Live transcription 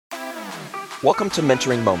Welcome to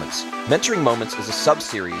Mentoring Moments. Mentoring Moments is a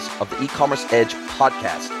sub-series of the eCommerce Edge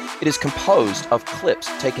podcast. It is composed of clips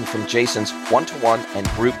taken from Jason's one-to-one and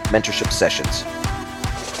group mentorship sessions.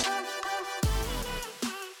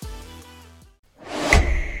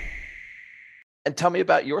 And tell me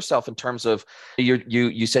about yourself in terms of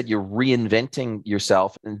you said you're reinventing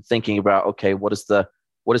yourself and thinking about, okay, what does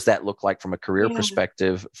that look like from a career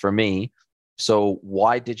perspective for me? So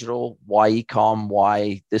why digital? Why e-com?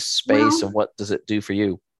 Why this space? And what does it do for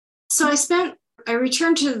you? So I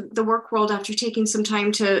returned to the work world after taking some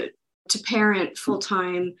time to parent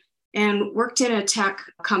full-time and worked in a tech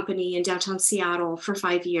company in downtown Seattle for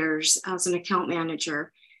 5 years as an account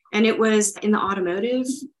manager. And it was in the automotive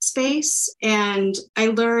space. And I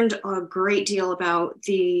learned a great deal about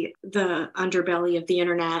the underbelly of the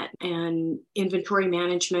internet and inventory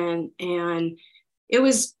management. And it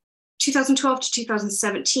was 2012 to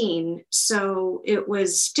 2017. So it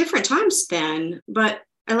was different times then, but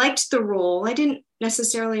I liked the role. I didn't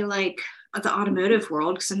necessarily like the automotive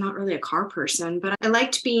world because I'm not really a car person, but I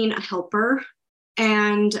liked being a helper.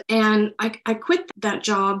 And I quit that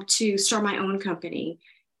job to start my own company,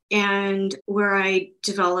 and where I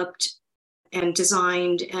developed and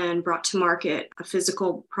designed and brought to market a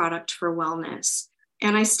physical product for wellness.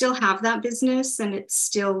 And I still have that business, and it's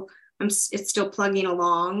still plugging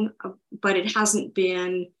along, but it hasn't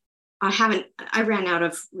been, I ran out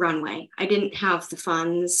of runway. I didn't have the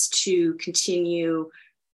funds to continue,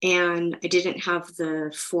 and I didn't have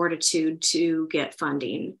the fortitude to get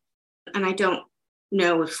funding. And I don't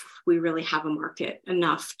know if we really have a market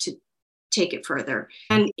enough to take it further.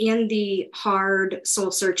 And in the hard soul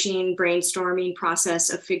searching, brainstorming process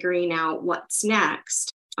of figuring out what's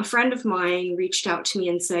next, a friend of mine reached out to me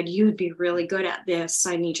and said, "You'd be really good at this.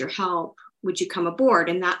 I need your help. Would you come aboard?"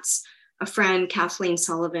 And that's a friend, Kathleen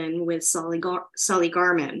Sullivan with Sully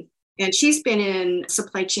Garmin. And she's been in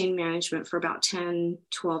supply chain management for about 10,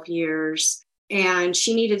 12 years. And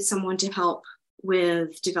she needed someone to help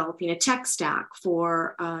with developing a tech stack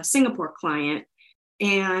for a Singapore client.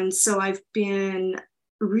 And so I've been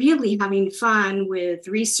really having fun with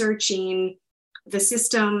researching the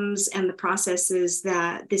systems and the processes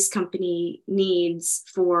that this company needs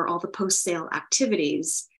for all the post-sale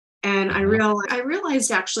activities. And I realized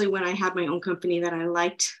actually when I had my own company that I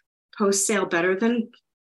liked post-sale better than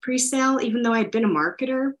pre-sale, even though I'd been a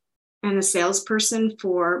marketer and a salesperson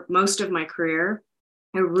for most of my career.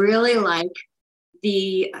 I really like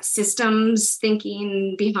the systems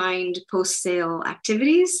thinking behind post-sale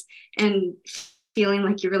activities and feeling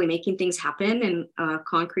like you're really making things happen in a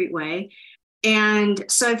concrete way. And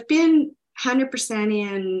so I've been 100%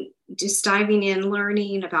 in just diving in,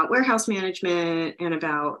 learning about warehouse management and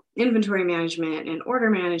about inventory management and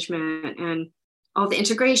order management and all the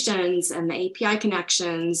integrations and the API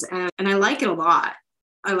connections. And I like it a lot.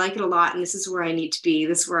 I like it a lot. And this is where I need to be.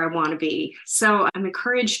 This is where I want to be. So I'm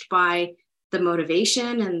encouraged by the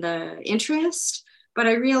motivation and the interest, but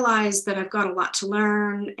I realize that I've got a lot to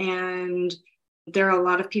learn. And there are a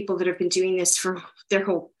lot of people that have been doing this for their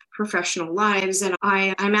whole professional lives. And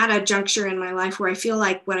I'm at a juncture in my life where I feel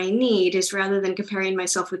like what I need is, rather than comparing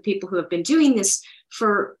myself with people who have been doing this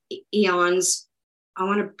for eons, I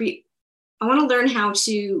want to learn how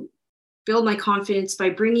to build my confidence by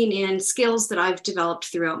bringing in skills that I've developed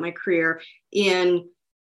throughout my career in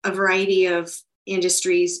a variety of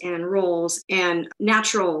industries and roles and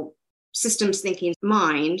natural systems thinking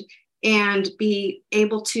mind, and be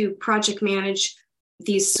able to project manage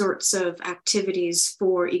these sorts of activities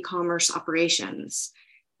for e-commerce operations.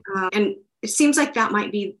 And it seems like that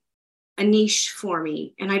might be a niche for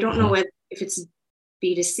me. And I don't know if it's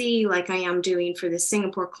B2C, like I am doing for this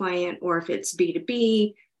Singapore client, or if it's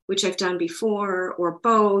B2B, which I've done before, or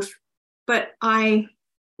both. But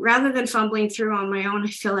rather than fumbling through on my own, I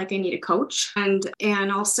feel like I need a coach.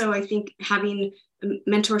 And also I think having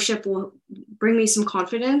mentorship will bring me some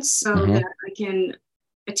confidence so that I can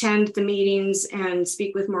attend the meetings and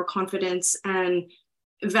speak with more confidence and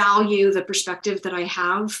value the perspective that I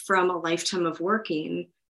have from a lifetime of working.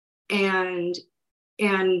 And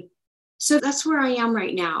so that's where I am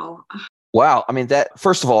right now. Wow. I mean,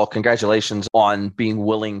 first of all, congratulations on being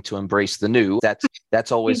willing to embrace the new.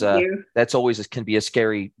 That's always can be a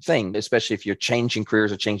scary thing, especially if you're changing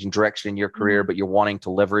careers or changing direction in your career, but you're wanting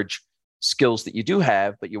to leverage skills that you do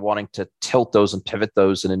have, but you're wanting to tilt those and pivot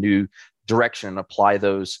those in a new direction and apply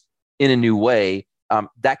those in a new way.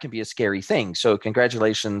 That can be a scary thing. So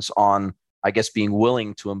congratulations on I guess being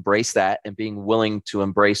willing to embrace that and being willing to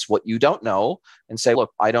embrace what you don't know and say,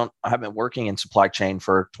 look, I haven't been working in supply chain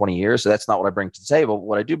for 20 years. So that's not what I bring to the table.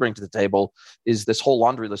 What I do bring to the table is this whole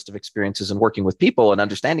laundry list of experiences in working with people and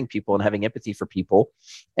understanding people and having empathy for people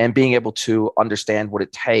and being able to understand what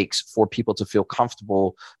it takes for people to feel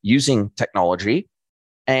comfortable using technology.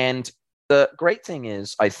 And the great thing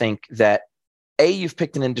is, I think that you've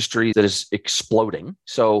picked an industry that is exploding.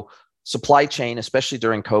 So supply chain, especially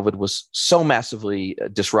during COVID, was so massively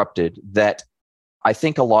disrupted that I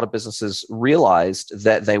think a lot of businesses realized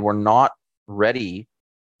that they were not ready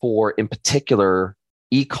for, in particular,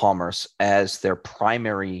 e-commerce as their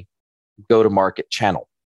primary go-to-market channel.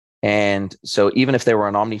 And so even if they were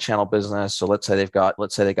an omni-channel business, so let's say they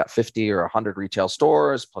got 50 or 100 retail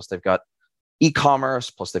stores, plus they've got e-commerce,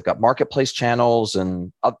 plus they've got marketplace channels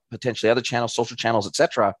and potentially other channels, social channels, et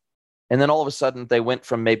cetera. And then all of a sudden, they went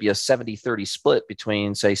from maybe a 70-30 split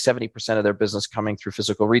between, say, 70% of their business coming through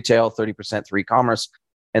physical retail, 30% through e-commerce.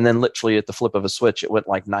 And then literally at the flip of a switch, it went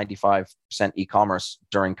like 95% e-commerce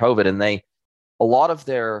during COVID. And a lot of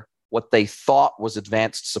what they thought was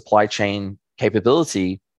advanced supply chain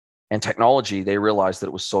capability and technology, they realized that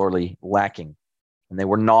it was sorely lacking. And they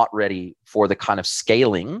were not ready for the kind of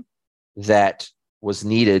scaling that was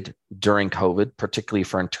needed during COVID, particularly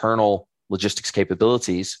for internal logistics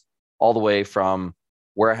capabilities, all the way from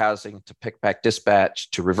warehousing to pick, pack,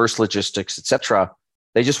 dispatch to reverse logistics, et cetera.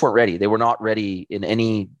 They just weren't ready. They were not ready in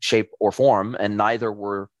any shape or form, and neither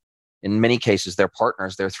were, in many cases, their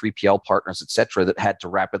partners, their 3PL partners, et cetera, that had to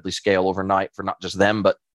rapidly scale overnight for not just them,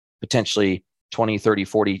 but potentially 20, 30,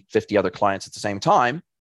 40, 50 other clients at the same time.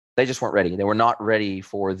 They just weren't ready. They were not ready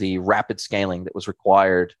for the rapid scaling that was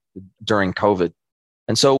required during COVID.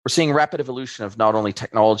 And so we're seeing rapid evolution of not only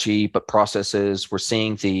technology, but processes. We're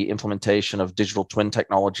seeing the implementation of digital twin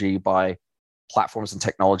technology by platforms and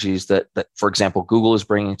technologies that, for example, Google is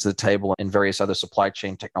bringing to the table and various other supply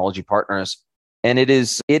chain technology partners. And it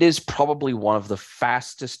is probably one of the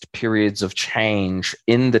fastest periods of change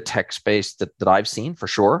in the tech space that I've seen, for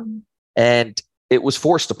sure. And it was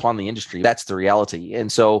forced upon the industry. That's the reality.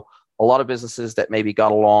 And so a lot of businesses that maybe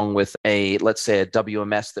got along with let's say a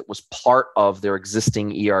WMS that was part of their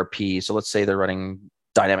existing ERP. So let's say they're running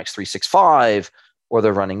Dynamics 365, or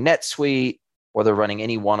they're running NetSuite, or they're running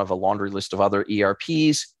any one of a laundry list of other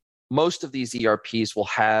ERPs. Most of these ERPs will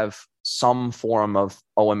have some form of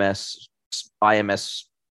OMS, IMS,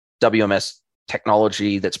 WMS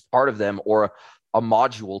technology that's part of them, or a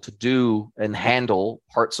module to do and handle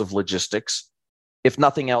parts of logistics. If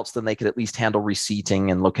nothing else, then they could at least handle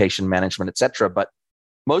receipting and location management, et cetera. But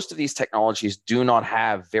most of these technologies do not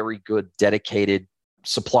have very good dedicated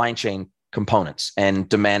supply chain components and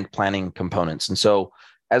demand planning components. And so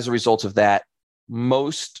as a result of that,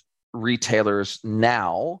 most retailers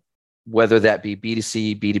now, whether that be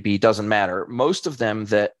B2C, B2B, doesn't matter. Most of them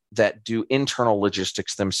that do internal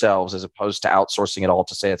logistics themselves, as opposed to outsourcing it all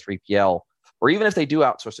to, say, a 3PL, or even if they do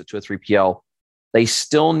outsource it to a 3PL, they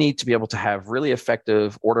still need to be able to have really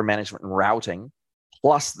effective order management and routing.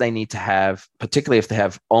 Plus, they need to have, particularly if they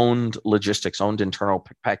have owned logistics, owned internal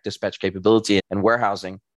pick, pack, dispatch capability and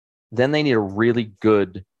warehousing, then they need a really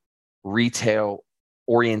good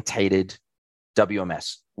retail-orientated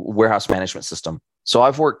WMS, warehouse management system. So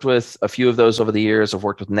I've worked with a few of those over the years. I've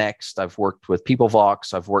worked with Next. I've worked with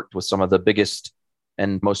PeopleVox. I've worked with some of the biggest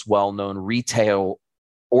and most well-known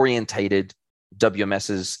retail-orientated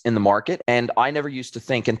WMSs in the market. And I never used to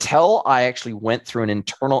think, until I actually went through an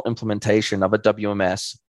internal implementation of a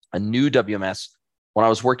WMS, a new WMS, when I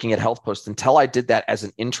was working at HealthPost. Until I did that as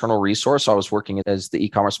an internal resource, I was working as the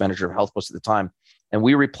e-commerce manager of HealthPost at the time. And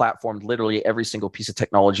we replatformed literally every single piece of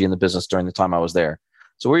technology in the business during the time I was there.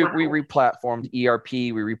 So we replatformed ERP,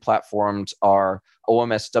 we replatformed our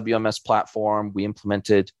OMS, WMS platform. We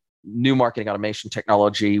implemented new marketing automation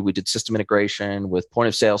technology. We did system integration with point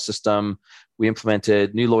of sale system. We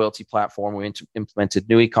implemented new loyalty platform. We implemented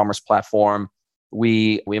new e-commerce platform.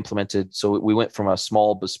 We implemented, so we went from a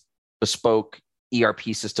small bespoke ERP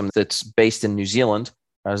system that's based in New Zealand,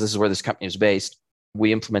 as this is where this company is based.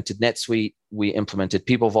 We implemented NetSuite. We implemented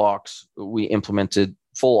PeopleVox. We implemented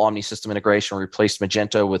full omni system integration. We replaced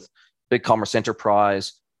Magento with BigCommerce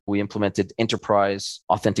Enterprise. We implemented enterprise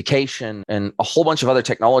authentication and a whole bunch of other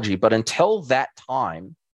technology. But until that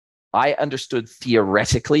time, I understood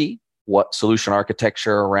theoretically what solution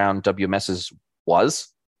architecture around WMSs was.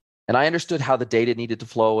 And I understood how the data needed to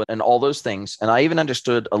flow and all those things. And I even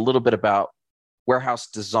understood a little bit about warehouse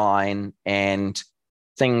design and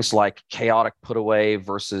things like chaotic put away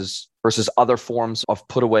versus other forms of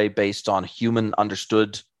put away based on human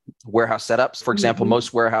understood warehouse setups. For example,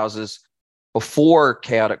 most warehouses before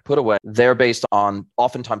chaotic put away, they're based on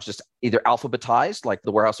oftentimes just either alphabetized, like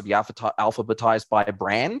the warehouse would be alphabetized by a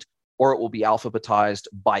brand, or it will be alphabetized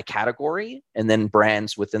by category and then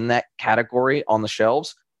brands within that category on the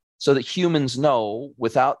shelves so that humans know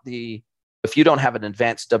if you don't have an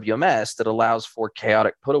advanced WMS that allows for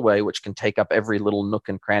chaotic put away, which can take up every little nook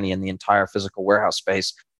and cranny in the entire physical warehouse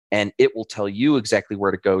space, and it will tell you exactly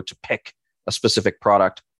where to go to pick a specific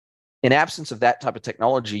product. In absence of that type of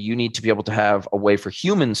technology, you need to be able to have a way for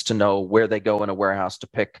humans to know where they go in a warehouse to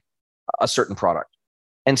pick a certain product.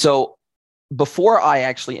 And so before I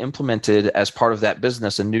actually implemented as part of that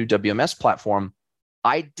business a new WMS platform,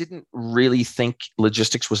 I didn't really think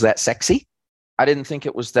logistics was that sexy. I didn't think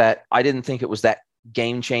it was that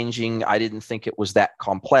game changing. I didn't think it was that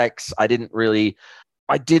complex. I didn't really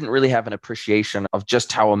have an appreciation of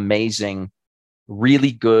just how amazing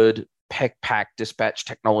really good pick, pack, dispatch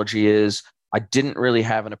technology is. I didn't really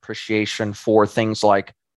have an appreciation for things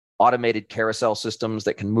like automated carousel systems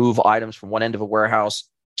that can move items from one end of a warehouse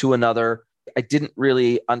to another. I didn't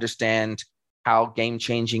really understand how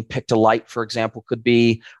game-changing pick to light, for example, could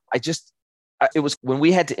be. It was when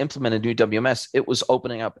we had to implement a new WMS, it was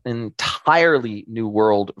opening up an entirely new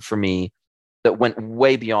world for me that went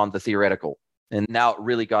way beyond the theoretical. And now it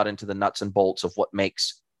really got into the nuts and bolts of what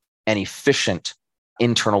makes an efficient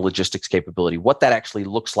internal logistics capability, what that actually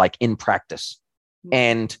looks like in practice,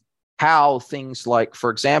 and how things like,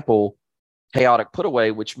 for example, chaotic put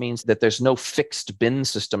away, which means that there's no fixed bin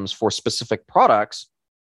systems for specific products,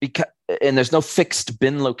 and there's no fixed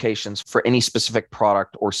bin locations for any specific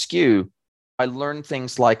product or SKU. I learned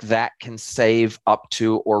things like that can save up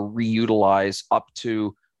to or reutilize up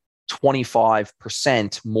to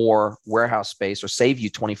 25% more warehouse space, or save you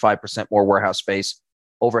 25% more warehouse space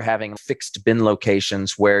over having fixed bin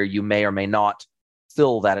locations where you may or may not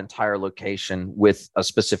fill that entire location with a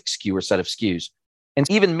specific SKU or set of SKUs. And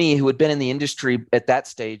even me, who had been in the industry at that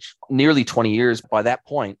stage nearly 20 years by that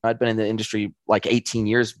point, I'd been in the industry like 18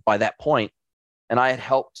 years by that point, and I had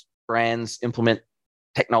helped brands implement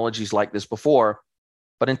technologies like this before.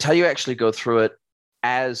 But until you actually go through it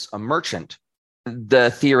as a merchant, the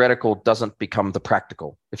theoretical doesn't become the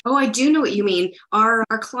practical. Oh, I do know what you mean. Our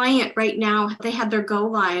client right now, they had their go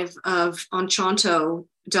live of Enchanto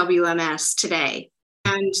WMS today.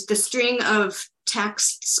 And the string of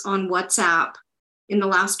texts on WhatsApp in the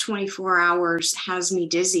last 24 hours has me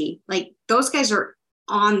dizzy. Like, those guys are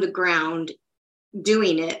on the ground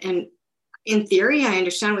doing it. And in theory, I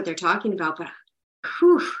understand what they're talking about, but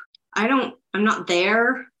I'm not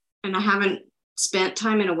there, and I haven't spent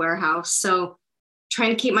time in a warehouse. So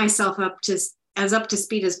trying to keep myself up to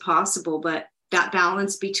speed as possible, but that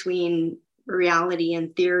balance between reality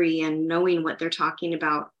and theory and knowing what they're talking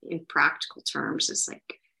about in practical terms is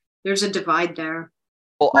like, there's a divide there.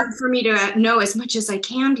 Well, for me to know as much as I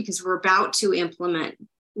can, because we're about to implement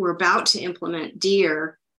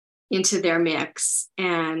Deer into their mix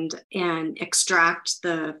and extract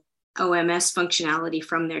the OMS functionality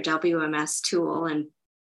from their WMS tool and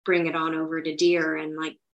bring it on over to Deer. And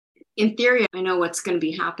like, in theory, I know what's going to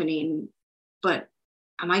be happening, but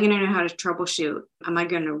am I going to know how to troubleshoot? Am I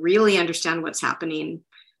going to really understand what's happening?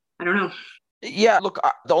 I don't know. Yeah, look,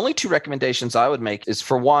 the only two recommendations I would make is,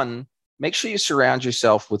 for one, make sure you surround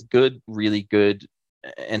yourself with really good,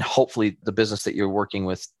 and hopefully the business that you're working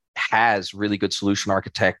with has really good solution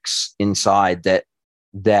architects inside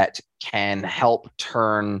that can help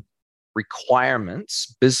turn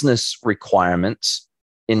business requirements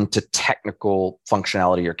into technical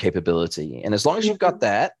functionality or capability. And as long as you've got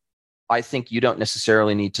that, I think you don't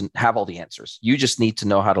necessarily need to have all the answers. You just need to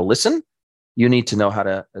know how to listen. You need to know how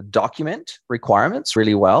to document requirements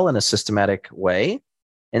really well in a systematic way.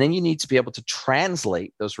 And then you need to be able to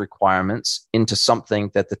translate those requirements into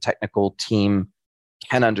something that the technical team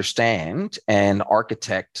can understand and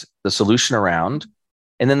architect the solution around.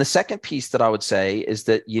 And then the second piece that I would say is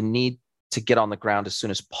that you need to get on the ground as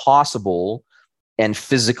soon as possible and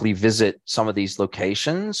physically visit some of these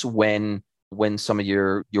locations when some of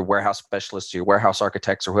your warehouse specialists, your warehouse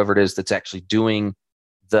architects, or whoever it is that's actually doing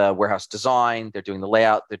the warehouse design, they're doing the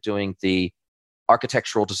layout, they're doing the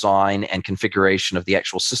architectural design and configuration of the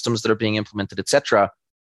actual systems that are being implemented, et cetera,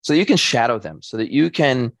 so you can shadow them, so that you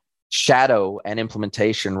can shadow an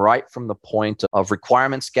implementation right from the point of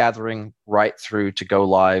requirements gathering right through to go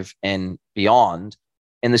live and beyond.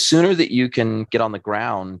 And the sooner that you can get on the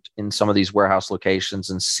ground in some of these warehouse locations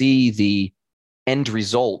and see the end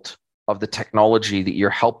result of the technology that you're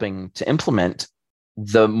helping to implement,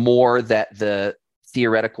 the more that the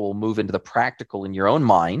theoretical will move into the practical in your own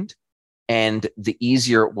mind, and the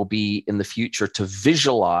easier it will be in the future to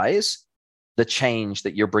visualize the change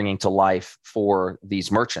that you're bringing to life for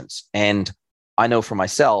these merchants. And I know for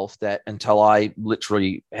myself that until I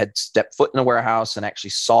literally had stepped foot in a warehouse and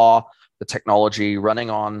actually saw the technology running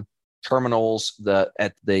on terminals,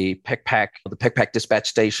 at the pick pack dispatch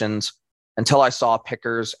stations, until I saw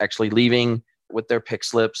pickers actually leaving with their pick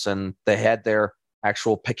slips and they had their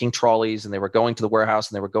actual picking trolleys and they were going to the warehouse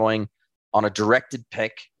and they were going on a directed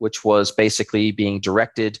pick, which was basically being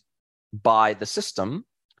directed by the system.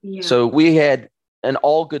 Yeah. So we had, and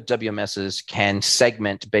all good WMSs can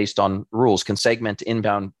segment based on rules, can segment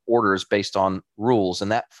inbound orders based on rules.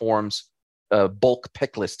 And that forms a bulk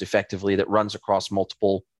pick list effectively that runs across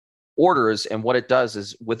multiple orders. And what it does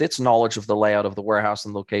is, with its knowledge of the layout of the warehouse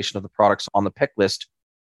and location of the products on the pick list,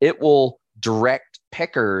 it will direct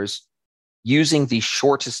pickers using the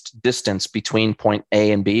shortest distance between point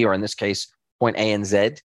A and B, or in this case, point A and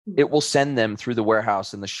Z. It will send them through the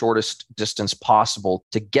warehouse in the shortest distance possible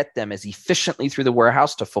to get them as efficiently through the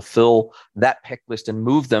warehouse to fulfill that pick list and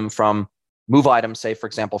move items, say, for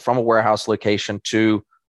example, from a warehouse location to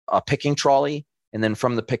a picking trolley, and then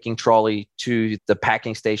from the picking trolley to the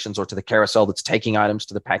packing stations or to the carousel that's taking items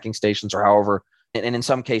to the packing stations, or however. And in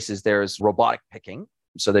some cases, there's robotic picking.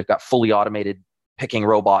 So they've got fully automated picking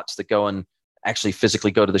robots that go and actually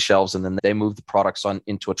physically go to the shelves, and then they move the products on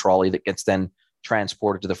into a trolley that gets then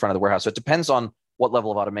transported to the front of the warehouse. So it depends on what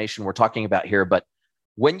level of automation we're talking about here. But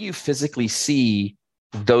when you physically see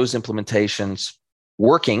those implementations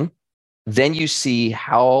working, then you see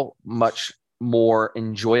how much more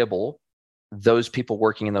enjoyable those people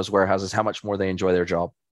working in those warehouses, how much more they enjoy their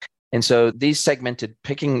job. And so these segmented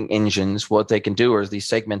picking engines, what they can do is these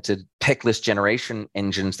segmented pick list generation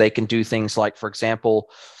engines, they can do things like, for example,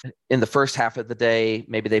 in the first half of the day,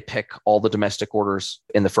 maybe they pick all the domestic orders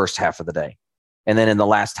in the first half of the day. And then in the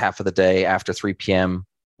last half of the day, after 3 p.m.,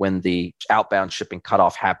 when the outbound shipping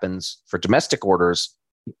cutoff happens for domestic orders,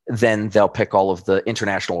 then they'll pick all of the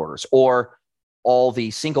international orders. Or all the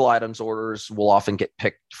single items orders will often get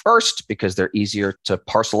picked first because they're easier to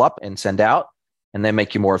parcel up and send out, and they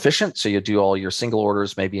make you more efficient. So you do all your single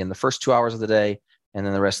orders maybe in the first 2 hours of the day, and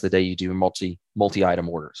then the rest of the day you do multi-item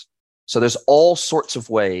orders. So there's all sorts of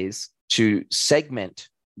ways to segment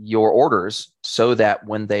your orders so that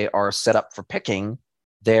when they are set up for picking,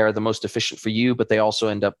 they're the most efficient for you, but they also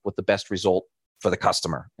end up with the best result for the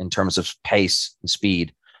customer in terms of pace and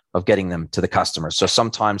speed of getting them to the customer. So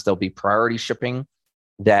sometimes there'll be priority shipping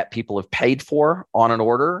that people have paid for on an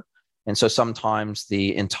order. And so sometimes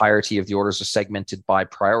the entirety of the orders are segmented by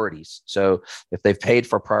priorities. So if they've paid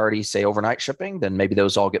for priority, say overnight shipping, then maybe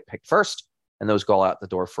those all get picked first and those go out the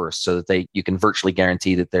door first so that you can virtually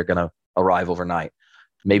guarantee that they're going to arrive overnight.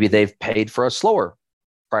 Maybe they've paid for a slower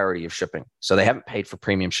priority of shipping. So they haven't paid for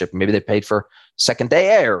premium shipping. Maybe they paid for second day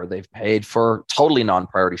air, or they've paid for totally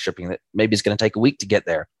non-priority shipping that maybe is going to take a week to get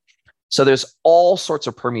there. So there's all sorts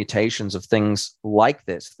of permutations of things like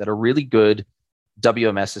this that a really good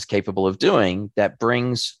WMS is capable of doing that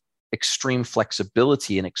brings extreme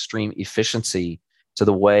flexibility and extreme efficiency to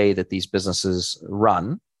the way that these businesses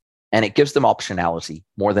run. And it gives them optionality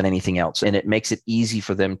more than anything else. And it makes it easy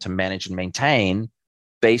for them to manage and maintain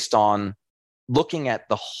based on looking at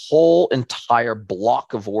the whole entire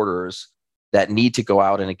block of orders that need to go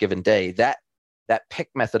out in a given day. That pick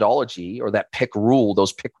methodology or that pick rule,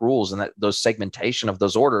 those pick rules and those segmentation of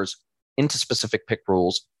those orders into specific pick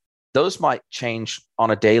rules, those might change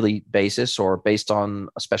on a daily basis or based on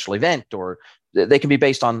a special event, or they can be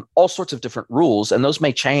based on all sorts of different rules. And those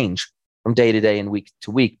may change from day to day and week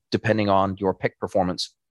to week, depending on your pick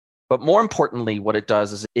performance. But more importantly, what it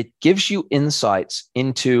does is it gives you insights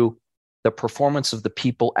into the performance of the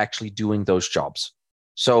people actually doing those jobs.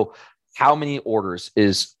 So how many orders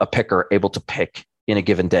is a picker able to pick in a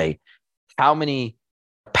given day? How many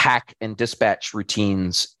pack and dispatch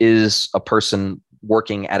routines is a person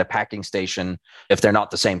working at a packing station if they're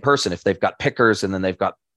not the same person? If they've got pickers and then they've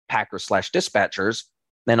got packers/dispatchers,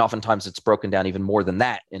 then oftentimes it's broken down even more than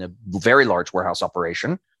that in a very large warehouse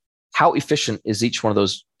operation. How efficient is each one of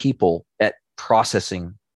those people at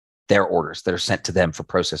processing their orders that are sent to them for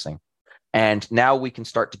processing? And now we can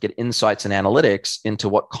start to get insights and analytics into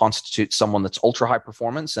what constitutes someone that's ultra high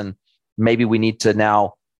performance. And maybe we need to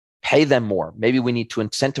now pay them more. Maybe we need to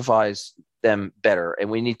incentivize them better, and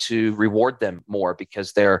we need to reward them more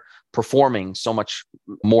because they're performing so much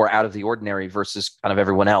more out of the ordinary versus kind of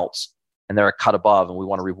everyone else. And they're a cut above, and we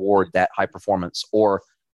want to reward that high performance. Or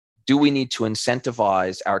do we need to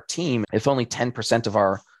incentivize our team? If only 10% of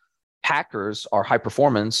our packers are high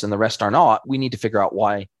performance and the rest are not, we need to figure out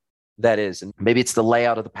why that is. And maybe it's the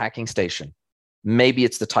layout of the packing station. Maybe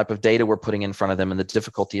it's the type of data we're putting in front of them and the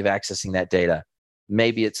difficulty of accessing that data.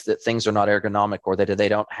 Maybe it's that things are not ergonomic or that they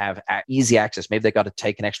don't have easy access. Maybe they got to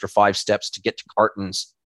take an extra 5 steps to get to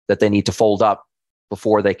cartons that they need to fold up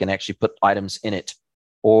before they can actually put items in it.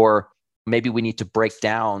 Or maybe we need to break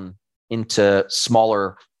down into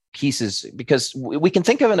smaller pieces, because we can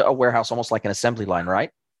think of a warehouse almost like an assembly line,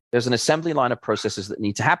 right? There's an assembly line of processes that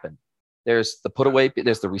need to happen. There's the put away,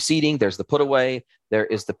 there's the receipting, there's the put away, there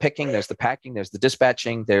is the picking, there's the packing, there's the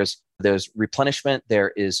dispatching, there's replenishment,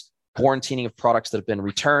 there is quarantining of products that have been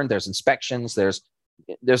returned, there's inspections,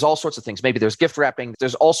 there's all sorts of things. Maybe there's gift wrapping,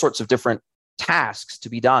 there's all sorts of different tasks to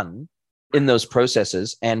be done in those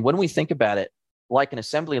processes. And when we think about it like an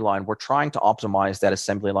assembly line, we're trying to optimize that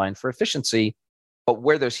assembly line for efficiency. But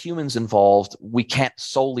where there's humans involved, we can't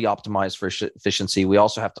solely optimize for efficiency. We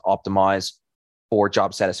also have to optimize for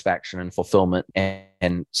job satisfaction and fulfillment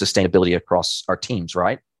and sustainability across our teams,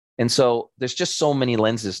 right? And so there's just so many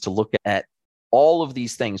lenses to look at all of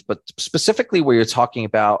these things, but specifically where you're talking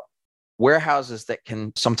about warehouses that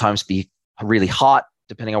can sometimes be really hot,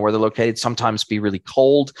 depending on where they're located, sometimes be really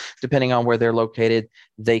cold, depending on where they're located.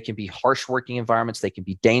 They can be harsh working environments. They can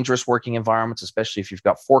be dangerous working environments, especially if you've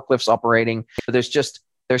got forklifts operating.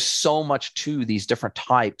 There's so much to these different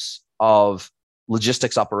types of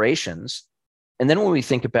logistics operations. And then when we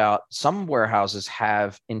think about some warehouses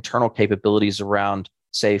have internal capabilities around,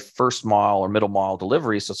 say, first mile or middle mile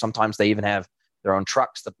delivery. So sometimes they even have their own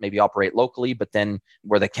trucks that maybe operate locally, but then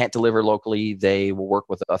where they can't deliver locally, they will work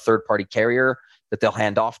with a third-party carrier that they'll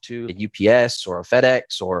hand off to, a UPS or a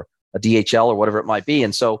FedEx or a DHL or whatever it might be.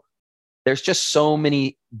 And so there's just so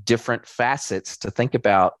many different facets to think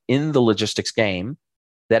about in the logistics game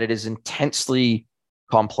that it is intensely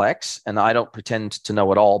complex. And I don't pretend to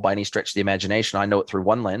know it all by any stretch of the imagination. I know it through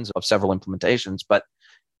one lens of several implementations, but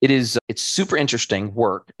it's super interesting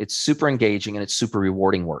work. It's super engaging and it's super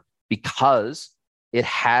rewarding work because it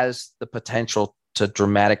has the potential to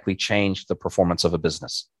dramatically change the performance of a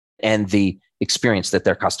business and the experience that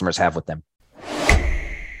their customers have with them.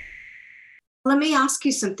 Let me ask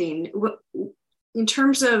you something. In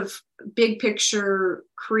terms of big picture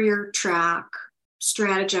career track,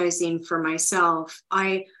 strategizing for myself,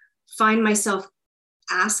 I find myself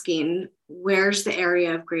asking, where's the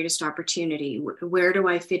area of greatest opportunity? Where do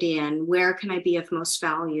I fit in? Where can I be of most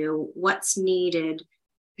value? What's needed?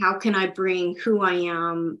 How can I bring who I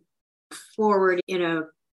am forward in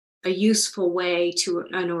a useful way to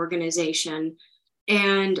an organization?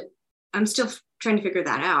 And I'm still trying to figure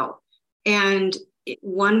that out. And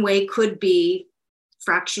one way could be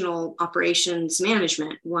fractional operations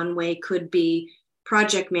management. One way could be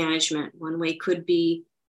project management. One way could be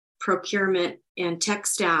procurement and tech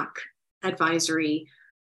stack advisory.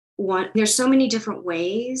 There's so many different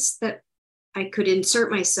ways that I could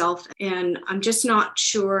insert myself, and I'm just not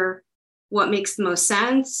sure what makes the most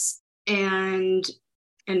sense and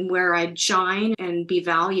where I'd shine and be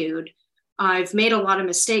valued. I've made a lot of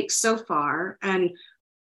mistakes so far, and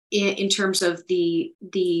in terms of the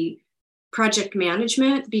project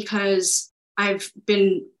management, because I've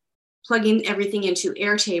been plugging everything into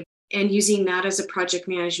Airtable and using that as a project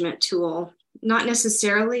management tool, not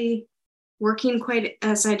necessarily working quite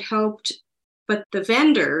as I'd hoped, but the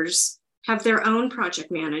vendors have their own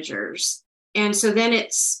project managers. And so then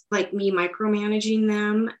it's like me micromanaging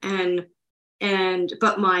them,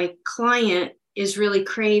 but my client is really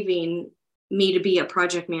craving me to be a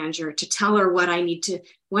project manager, to tell her what I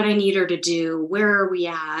need her to do, where are we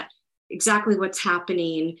at, exactly what's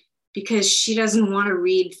happening, because she doesn't want to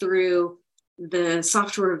read through the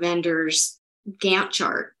software vendor's Gantt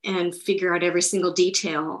chart and figure out every single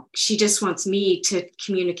detail. She just wants me to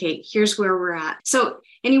communicate, here's where we're at. So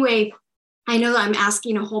anyway, I know that I'm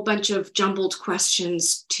asking a whole bunch of jumbled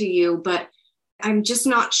questions to you, but I'm just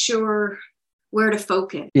not sure where to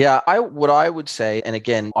focus. Yeah, what I would say, and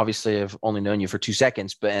again, obviously I've only known you for 2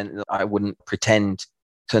 seconds, and I wouldn't pretend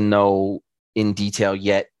to know in detail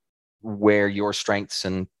yet where your strengths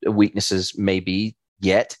and weaknesses may be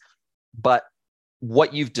yet. But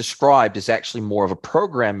what you've described is actually more of a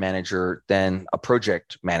program manager than a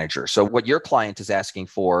project manager. So what your client is asking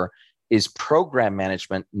for is program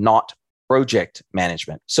management, not project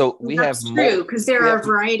management. So That's true, because there are a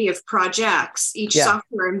variety of projects. Each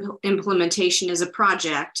software implementation is a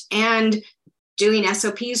project, and doing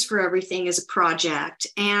SOPs for everything is a project,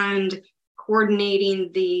 and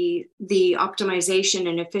coordinating the optimization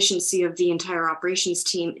and efficiency of the entire operations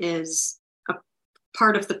team is a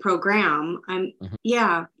part of the program.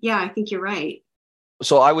 I think you're right.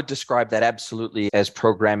 So I would describe that absolutely as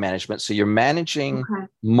program management. So you're managing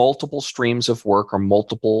multiple streams of work or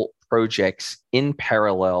multiple projects in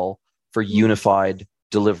parallel for unified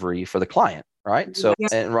delivery for the client. right? So,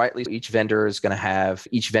 and rightly, each vendor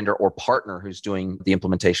or partner who's doing the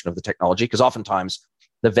implementation of the technology, because oftentimes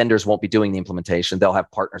the vendors won't be doing the implementation. They'll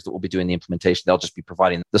have partners that will be doing the implementation. They'll just be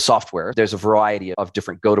providing the software. There's a variety of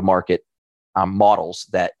different go-to-market models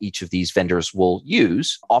that each of these vendors will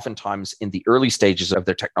use. Oftentimes in the early stages of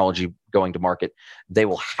their technology going to market, they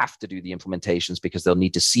will have to do the implementations because they'll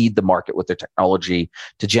need to seed the market with their technology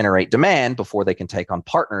to generate demand before they can take on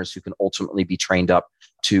partners who can ultimately be trained up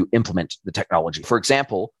to implement the technology. For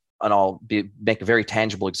example, and make a very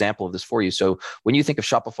tangible example of this for you. So when you think of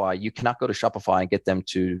Shopify, you cannot go to Shopify and get them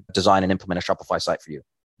to design and implement a Shopify site for you.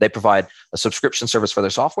 They provide a subscription service for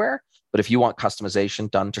their software. But if you want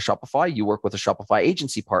customization done to Shopify, you work with a Shopify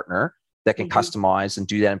agency partner that can customize and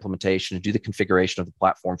do that implementation and do the configuration of the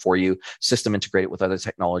platform for you, system integrate it with other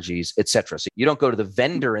technologies, et cetera. So you don't go to the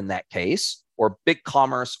vendor in that case, or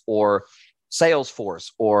BigCommerce or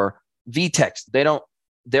Salesforce or VTex.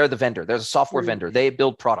 They're the vendor. There's a software vendor. They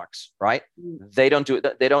build products, right? They don't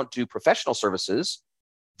do professional services.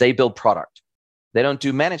 They build product. They don't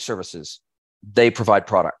do managed services. They provide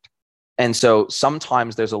product. And so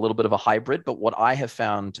sometimes there's a little bit of a hybrid, but what I have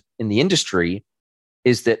found in the industry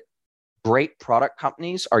is that great product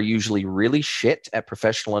companies are usually really shit at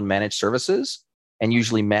professional and managed services. And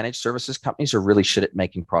usually managed services companies are really shit at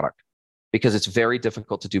making product because it's very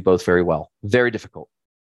difficult to do both very well. Very difficult.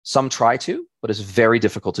 Some try to, but it's very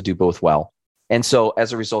difficult to do both well. And so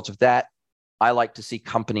as a result of that, I like to see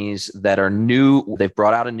companies that are new. They've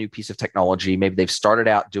brought out a new piece of technology. Maybe they've started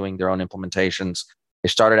out doing their own implementations. They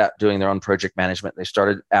started out doing their own project management. They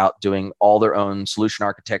started out doing all their own solution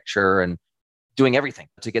architecture and doing everything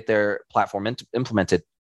to get their platform implemented.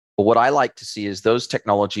 But what I like to see is those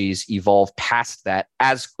technologies evolve past that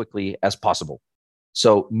as quickly as possible.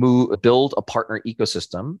 So build a partner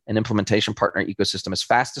ecosystem, an implementation partner ecosystem as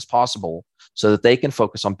fast as possible so that they can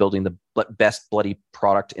focus on building the best bloody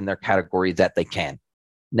product in their category that they can.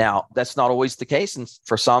 Now, that's not always the case. And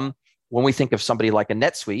for some, when we think of somebody like a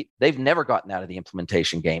NetSuite, they've never gotten out of the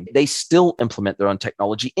implementation game. They still implement their own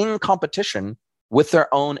technology in competition with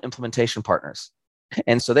their own implementation partners.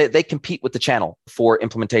 And so they compete with the channel for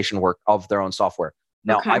implementation work of their own software.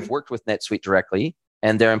 Now, I've worked with NetSuite directly,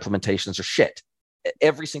 and their implementations are shit.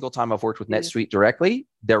 Every single time I've worked with NetSuite directly,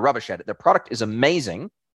 they're rubbish at it. Their product is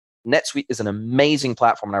amazing. NetSuite is an amazing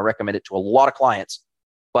platform, and I recommend it to a lot of clients,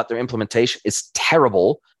 but their implementation is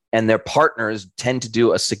terrible, and their partners tend to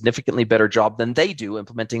do a significantly better job than they do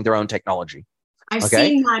implementing their own technology. I've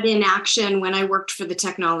seen that in action when I worked for the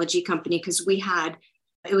technology company, because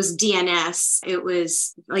it was DNS. It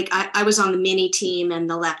was like I was on the Mini team and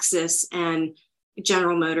the Lexus and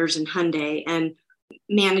General Motors and Hyundai, and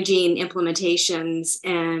managing implementations.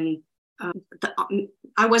 And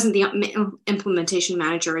I wasn't the implementation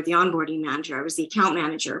manager or the onboarding manager. I was the account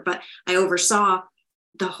manager, but I oversaw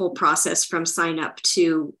the whole process from sign up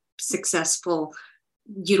to successful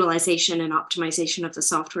utilization and optimization of the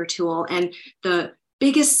software tool. And the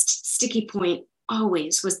biggest sticky point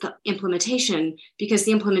always was the implementation, because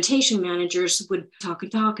the implementation managers would talk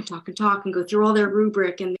and go through all their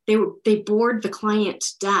rubric, and they bored the client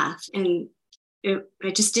to death. And I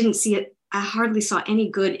just didn't see it. I hardly saw any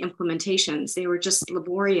good implementations. They were just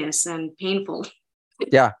laborious and painful.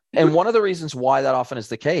 Yeah. And one of the reasons why that often is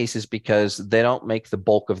the case is because they don't make the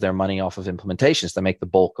bulk of their money off of implementations. They make the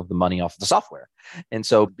bulk of the money off of the software. And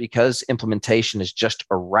so because implementation is just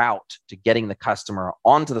a route to getting the customer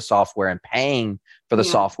onto the software and paying for the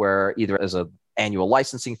software, either as an annual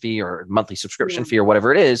licensing fee or monthly subscription fee or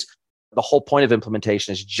whatever it is, the whole point of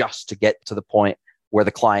implementation is just to get to the point where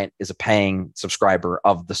the client is a paying subscriber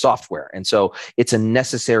of the software. And so it's a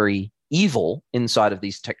necessary evil inside of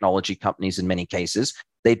these technology companies in many cases.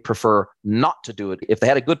 They'd prefer not to do it. If they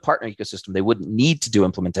had a good partner ecosystem, they wouldn't need to do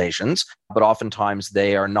implementations, but oftentimes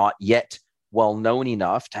they are not yet well known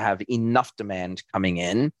enough to have enough demand coming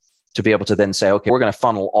in to be able to then say, okay, we're going to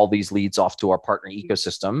funnel all these leads off to our partner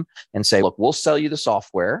ecosystem and say, look, we'll sell you the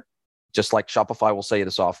software, just like Shopify will sell you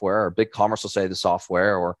the software, or BigCommerce will sell you the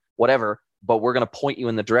software, or whatever, but we're going to point you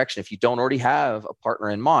in the direction. If you don't already have a partner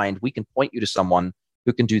in mind, we can point you to someone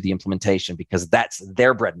who can do the implementation, because that's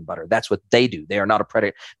their bread and butter. That's what they do. They are not a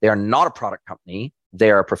product company. They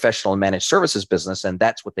are a professional and managed services business, and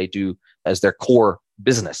that's what they do as their core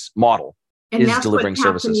business model. And that's delivering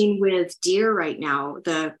what's happening with Deere right now.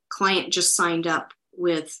 The client just signed up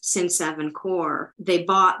with Sin7 Core. They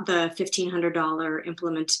bought the $1,500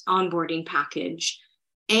 onboarding package,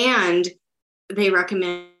 and they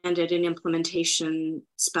recommended an implementation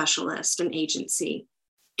specialist, an agency.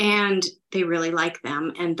 And they really like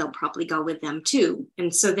them, and they'll probably go with them too.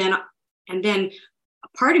 And so then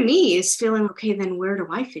a part of me is feeling, okay, then where do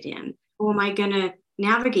I fit in? how am I going to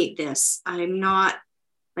navigate this? I'm not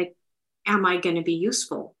like, am I going to be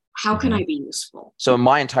useful? How can I be useful? So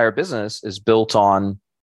my entire business is built on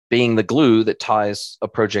being the glue that ties a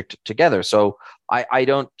project together. So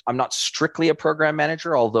I'm not strictly a program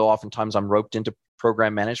manager, although oftentimes I'm roped into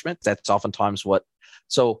program management. That's oftentimes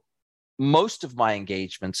so most of my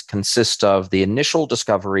engagements consist of the initial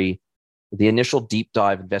discovery, the initial deep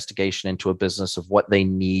dive investigation into a business of what they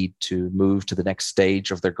need to move to the next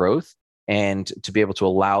stage of their growth, and to be able to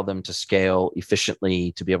allow them to scale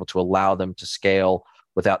efficiently, to be able to allow them to scale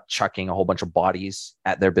without chucking a whole bunch of bodies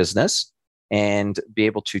at their business, and be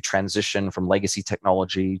able to transition from legacy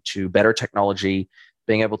technology to better technology,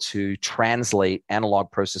 being able to translate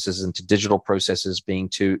analog processes into digital processes, being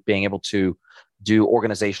able to do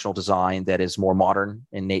organizational design that is more modern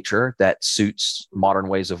in nature, that suits modern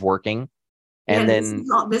ways of working. And then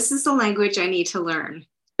this is the language I need to learn.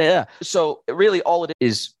 Yeah. So really all it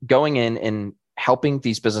is going in and helping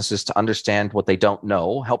these businesses to understand what they don't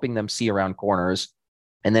know, helping them see around corners,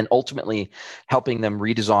 and then ultimately helping them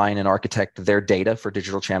redesign and architect their data for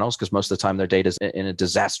digital channels, because most of the time their data is in a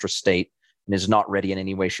disastrous state and is not ready in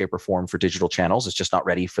any way, shape, or form for digital channels. It's just not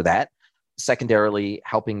ready for that. Secondarily,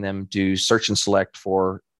 helping them do search and select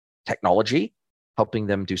for technology, helping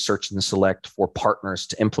them do search and select for partners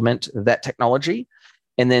to implement that technology,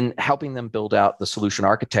 and then helping them build out the solution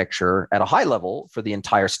architecture at a high level for the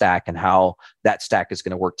entire stack and how that stack is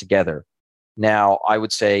going to work together. Now, I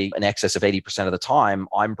would say in excess of 80% of the time,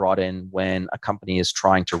 I'm brought in when a company is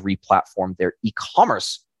trying to re-platform their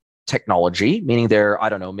e-commerce technology, meaning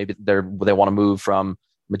maybe they want to move from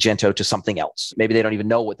Magento to something else. Maybe they don't even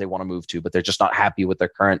know what they want to move to, but they're just not happy with their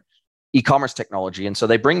current e-commerce technology. And so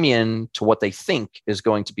they bring me in to what they think is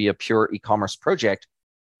going to be a pure e-commerce project.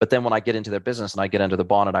 But then when I get into their business and I get under the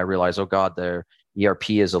bonnet, I realize, oh God, their ERP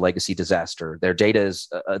is a legacy disaster. Their data is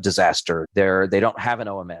a disaster. They don't have an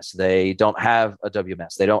OMS. They don't have a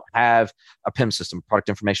WMS. They don't have a PIM system, product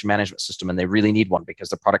information management system, and they really need one because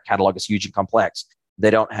the product catalog is huge and complex. They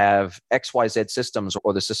don't have XYZ systems,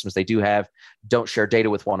 or the systems they do have don't share data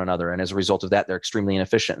with one another. And as a result of that, they're extremely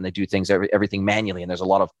inefficient and they do everything manually. And there's a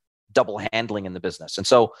lot of double handling in the business. And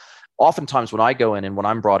so oftentimes when I go in and when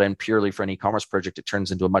I'm brought in purely for an e-commerce project, it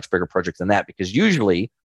turns into a much bigger project than that, because usually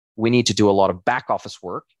we need to do a lot of back office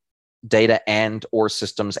work, data and or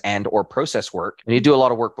systems and or process work. We need to do a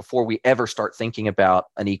lot of work before we ever start thinking about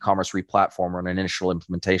an e-commerce replatform or an initial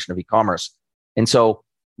implementation of e-commerce. And so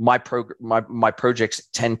my projects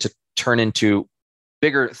tend to turn into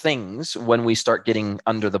bigger things when we start getting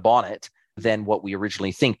under the bonnet than what we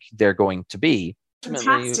originally think they're going to be.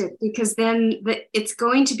 Fantastic, because then it's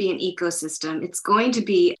going to be an ecosystem. It's going to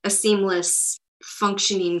be a seamless,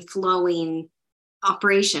 functioning, flowing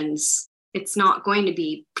operations. It's not going to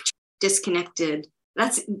be disconnected.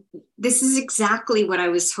 This is exactly what I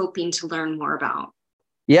was hoping to learn more about.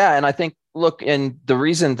 Yeah, and I think, look, and the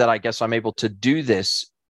reason that I guess I'm able to do this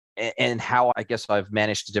and how I guess I've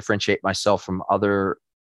managed to differentiate myself from other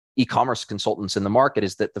e-commerce consultants in the market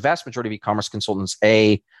is that the vast majority of e-commerce consultants,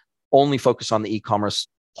 only focus on the e-commerce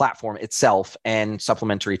platform itself and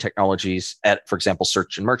supplementary technologies for example,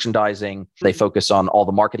 search and merchandising. They focus on all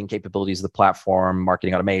the marketing capabilities of the platform,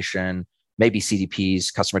 marketing automation, maybe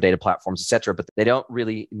CDPs, customer data platforms, et cetera, but they don't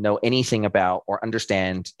really know anything about or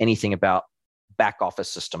understand anything about back office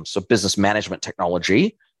systems. So business management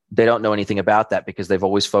technology, they don't know anything about that because they've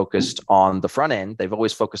always focused on the front end. They've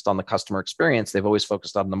always focused on the customer experience. They've always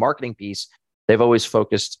focused on the marketing piece. They've always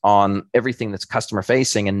focused on everything that's customer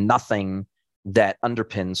facing and nothing that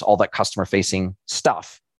underpins all that customer facing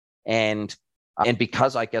stuff. And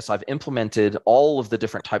because I guess I've implemented all of the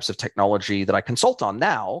different types of technology that I consult on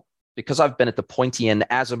now, because I've been at the pointy end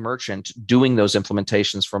as a merchant doing those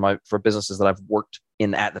implementations for businesses that I've worked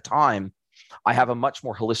in at the time, I have a much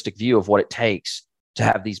more holistic view of what it takes to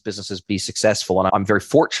have these businesses be successful. And I'm very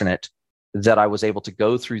fortunate that I was able to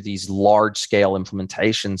go through these large scale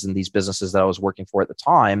implementations in these businesses that I was working for at the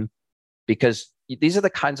time, because these are the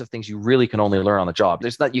kinds of things you really can only learn on the job.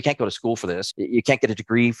 You can't go to school for this. You can't get a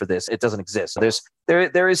degree for this. It doesn't exist. So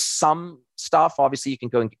there is some stuff. Obviously, you can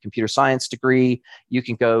go and get a computer science degree. You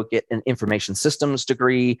can go get an information systems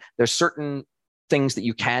degree. There's certain things that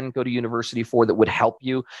you can go to university for that would help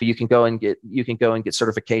you. You can go and get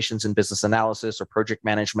certifications in business analysis or project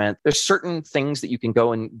management. There's certain things that you can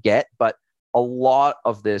go and get, but a lot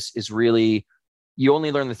of this is really, you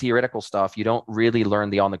only learn the theoretical stuff. You don't really learn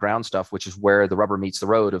the on the ground stuff, which is where the rubber meets the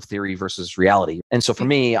road of theory versus reality. And so for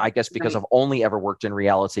me, I guess because I've only ever worked in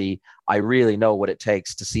reality, I really know what it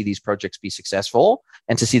takes to see these projects be successful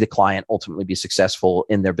and to see the client ultimately be successful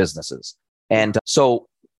in their businesses. And so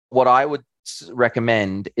what I would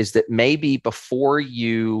recommend is that maybe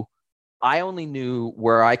I only knew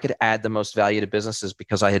where I could add the most value to businesses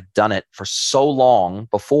because I had done it for so long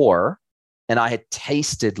before. And I had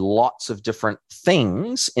tasted lots of different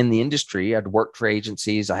things in the industry. I'd worked for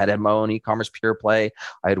agencies. I had my own e-commerce pure play.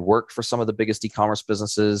 I had worked for some of the biggest e-commerce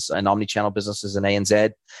businesses and omnichannel businesses in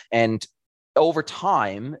ANZ. And over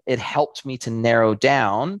time, it helped me to narrow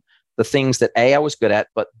down the things that A, I was good at,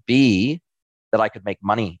 but B, that I could make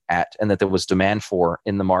money at and that there was demand for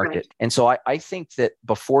in the market. Right. And so I think that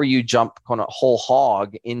before you jump kind of whole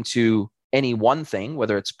hog into any one thing,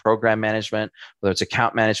 whether it's program management, whether it's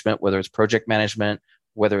account management, whether it's project management,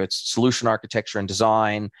 whether it's solution architecture and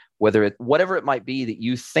design, whatever it might be that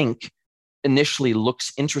you think initially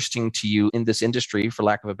looks interesting to you in this industry, for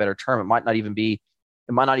lack of a better term, it might not even be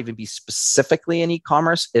specifically in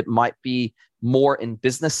e-commerce. It might be more in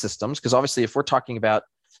business systems, because obviously if we're talking about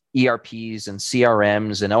ERPs and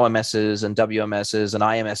CRMs and OMSs and WMSs and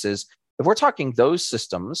IMSs, if we're talking those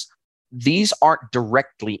systems, these aren't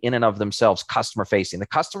directly in and of themselves customer facing. The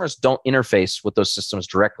customers don't interface with those systems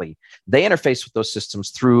directly. They interface with those systems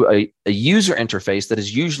through a user interface that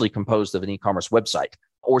is usually composed of an e-commerce website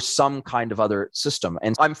or some kind of other system.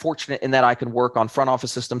 And I'm fortunate in that I can work on front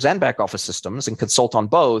office systems and back office systems and consult on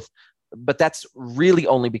both. But that's really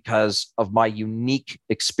only because of my unique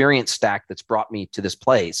experience stack that's brought me to this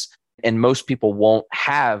place. And most people won't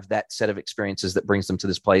have that set of experiences that brings them to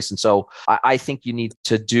this place. And so I think you need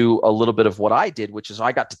to do a little bit of what I did, which is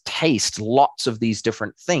I got to taste lots of these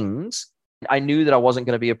different things. I knew that I wasn't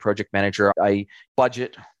going to be a project manager. I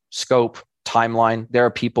budget, scope, timeline. There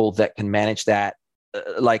are people that can manage that.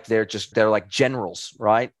 Like they're like generals,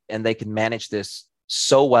 right? And they can manage this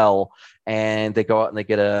so well. And they go out and they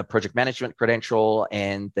get a project management credential,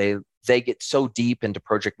 and they get so deep into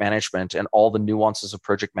project management and all the nuances of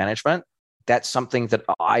project management. That's something that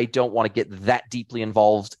I don't want to get that deeply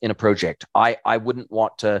involved in a project. I don't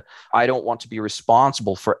want to be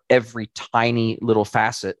responsible for every tiny little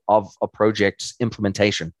facet of a project's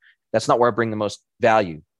implementation. That's not where I bring the most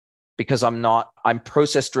value, because I'm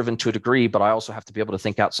process driven to a degree, but I also have to be able to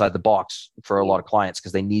think outside the box for a lot of clients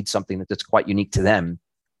because they need something that's quite unique to them.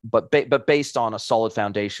 But based on a solid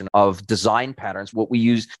foundation of design patterns, what we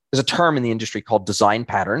use, there's a term in the industry called design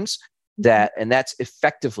patterns, and that's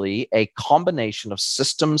effectively a combination of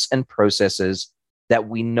systems and processes that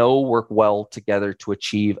we know work well together to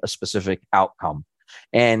achieve a specific outcome.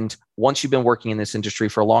 And once you've been working in this industry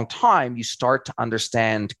for a long time, you start to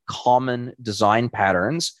understand common design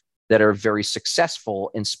patterns that are very successful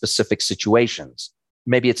in specific situations.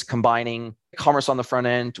 Maybe it's combining commerce on the front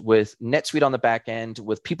end with NetSuite on the back end,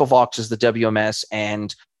 with PeopleVox as the WMS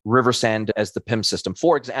and Riversend as the PIM system.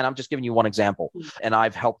 And I'm just giving you one example. And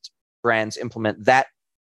I've helped brands implement that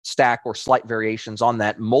stack or slight variations on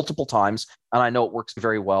that multiple times. And I know it works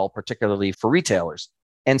very well, particularly for retailers.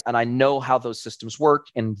 And I know how those systems work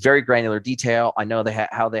in very granular detail. I know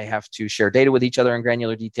how they have to share data with each other in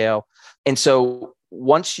granular detail. And so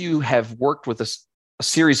once you have worked with a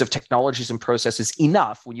series of technologies and processes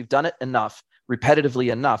enough, when you've done it enough,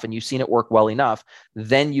 repetitively enough, and you've seen it work well enough,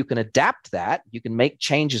 then you can adapt that. You can make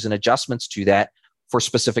changes and adjustments to that for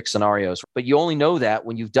specific scenarios. But you only know that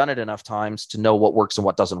when you've done it enough times to know what works and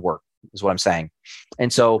what doesn't work, is what I'm saying.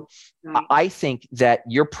 And so I think that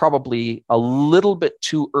you're probably a little bit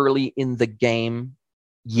too early in the game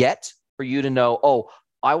yet for you to know, oh,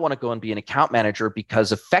 I want to go and be an account manager,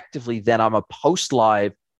 because effectively then I'm a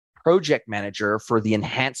post-live project manager for the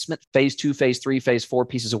enhancement phase 2, phase 3, phase 4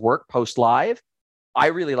 pieces of work post live. I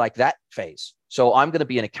really like that phase. So I'm going to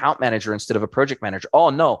be an account manager instead of a project manager.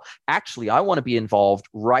 Oh no, actually, I want to be involved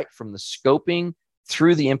right from the scoping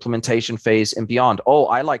through the implementation phase and beyond. Oh,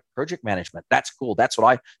 I like project management. That's cool. That's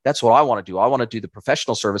what I want to do. I want to do the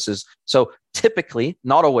professional services. So typically,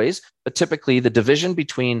 not always, but typically the division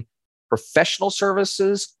between professional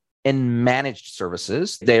services and managed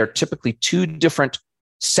services, they are typically two different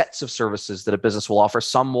sets of services that a business will offer.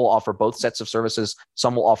 Some will offer both sets of services.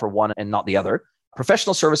 Some will offer one and not the other.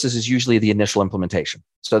 Professional services is usually the initial implementation.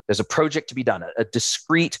 So there's a project to be done, a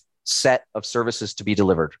discrete set of services to be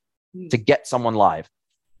delivered to get someone live.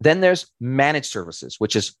 Then there's managed services,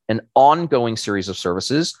 which is an ongoing series of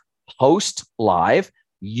services post live,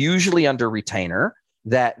 usually under retainer.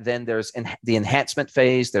 That then there's the enhancement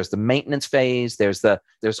phase, there's the maintenance phase, there's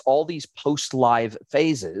all these post live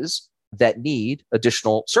phases that need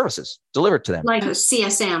additional services delivered to them. Like a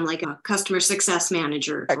CSM, like a customer success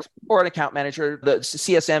manager. Or an account manager. The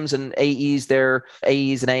CSMs and AEs, they're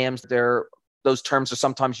AEs and AMs, those terms are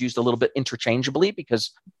sometimes used a little bit interchangeably,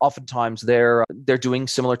 because oftentimes they're doing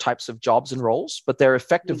similar types of jobs and roles, but they're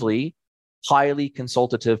effectively highly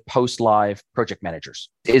consultative post-live project managers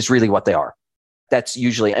is really what they are. That's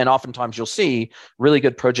usually, and oftentimes you'll see really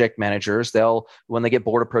good project managers, when they get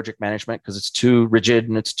bored of project management because it's too rigid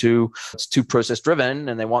and it's too process driven,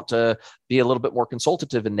 and they want to be a little bit more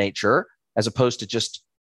consultative in nature, as opposed to just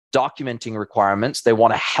documenting requirements. They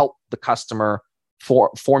want to help the customer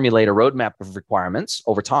formulate a roadmap of requirements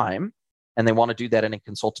over time. And they want to do that in a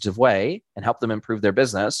consultative way and help them improve their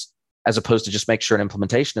business, as opposed to just make sure an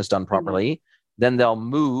implementation is done properly. Then they'll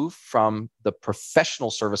move from the professional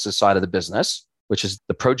services side of the business, which is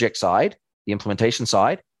the project side, the implementation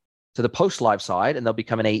side, to the post-live side, and they'll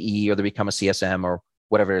become an AE or they'll become a CSM or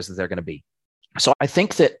whatever it is that they're going to be. So I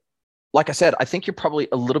think that, like I said, I think you're probably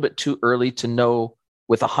a little bit too early to know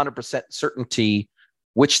with 100% certainty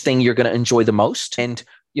which thing you're going to enjoy the most, and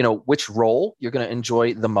which role you're going to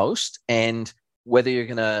enjoy the most, and whether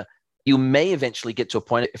you may eventually get to a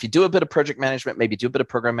point, if you do a bit of project management, maybe do a bit of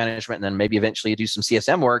program management, and then maybe eventually you do some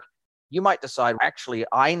CSM work, you might decide, actually,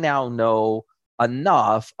 I now know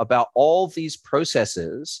enough about all these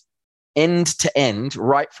processes end to end,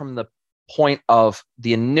 right from the point of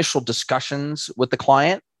the initial discussions with the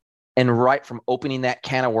client, and right from opening that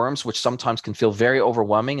can of worms, which sometimes can feel very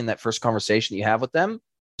overwhelming in that first conversation you have with them.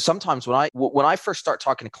 Sometimes when I first start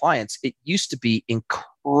talking to clients, it used to be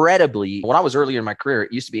when I was earlier in my career,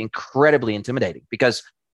 it used to be incredibly intimidating, because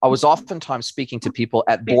I was oftentimes speaking to people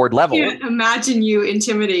at board level. I can't imagine you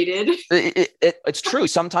intimidated. It's true.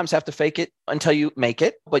 Sometimes have to fake it until you make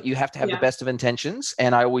it, but you have to have the best of intentions.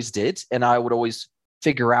 And I always did. And I would always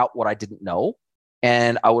figure out what I didn't know.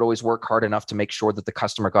 And I would always work hard enough to make sure that the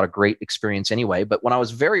customer got a great experience anyway. But when I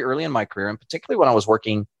was very early in my career, and particularly when I was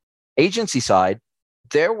working agency side,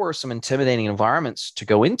 there were some intimidating environments to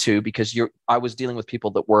go into, because I was dealing with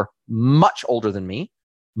people that were much older than me,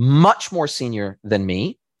 much more senior than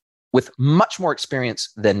me, with much more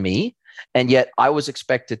experience than me. And yet I was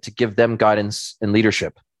expected to give them guidance and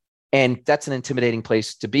leadership. And that's an intimidating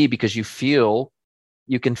place to be, because you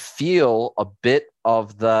can feel like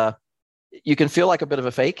a bit of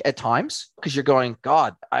a fake at times, because you're going,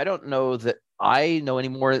 God, I don't know that I know any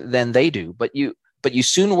more than they do. But you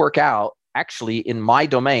soon work out, actually, in my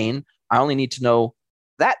domain, I only need to know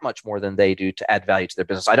that much more than they do to add value to their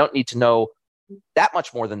business. I don't need to know that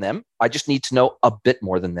much more than them. I just need to know a bit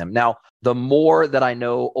more than them. Now, the more that I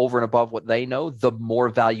know over and above what they know, the more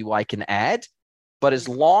value I can add. But as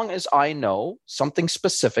long as I know something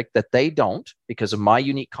specific that they don't, because of my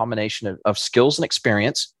unique combination of skills and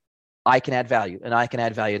experience, I can add value, and I can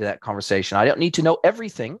add value to that conversation. I don't need to know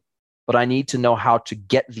everything, but I need to know how to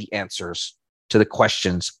get the answers to the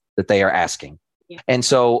questions that they are asking. Yeah. And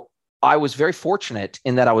so I was very fortunate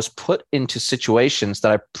in that I was put into situations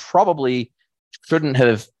that I probably shouldn't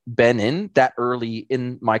have been in that early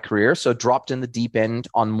in my career. So dropped in the deep end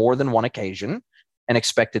on more than one occasion, and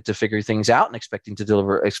expected to figure things out, and expected to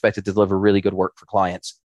deliver really good work for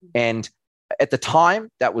clients. And at the time,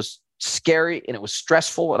 that was scary and it was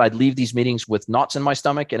stressful, and I'd leave these meetings with knots in my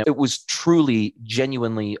stomach, and it was truly,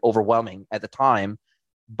 genuinely overwhelming at the time.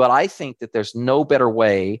 But I think that there's no better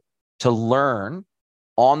way to learn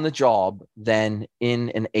on the job than in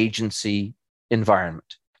an agency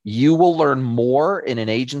environment. You will learn more in an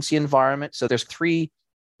agency environment. So there's 3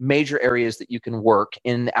 major areas that you can work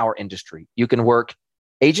in our industry. You can work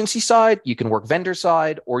agency side, you can work vendor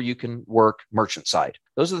side, or you can work merchant side.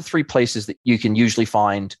 Those are the 3 places that you can usually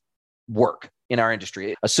find work in our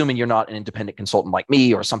industry, assuming you're not an independent consultant like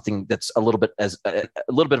me, or something that's a little bit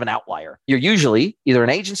of an outlier. You're usually either an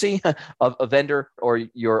agency, a vendor, or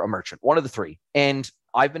you're a merchant, one of the 3. And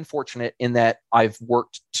I've been fortunate in that I've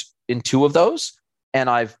worked in 2 of those, and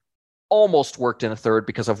I've almost worked in a 3rd,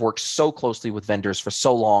 because I've worked so closely with vendors for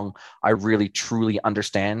so long. I really, truly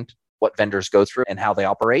understand what vendors go through and how they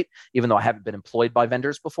operate, even though I haven't been employed by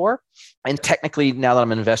vendors before. And technically, now that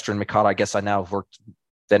I'm an investor in Mikado, I guess I now have worked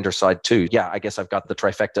vendor side too. Yeah, I guess I've got the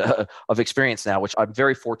trifecta of experience now, which I'm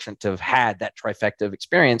very fortunate to have had that trifecta of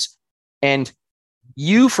experience. And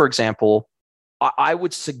you, for example, I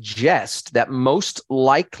would suggest that most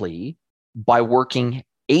likely by working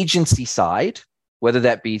agency side, whether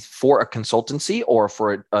that be for a consultancy or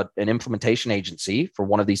for an implementation agency for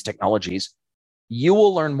one of these technologies, you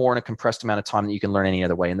will learn more in a compressed amount of time than you can learn any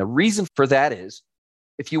other way. And the reason for that is,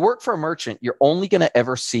 if you work for a merchant, you're only going to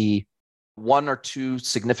ever see 1 or 2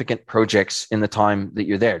 significant projects in the time that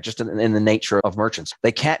you're there, just in the nature of merchants.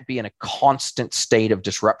 They can't be in a constant state of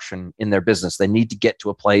disruption in their business. They need to get to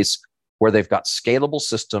a place where they've got scalable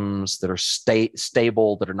systems that are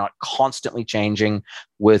stable, that are not constantly changing,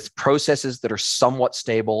 with processes that are somewhat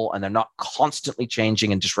stable, and they're not constantly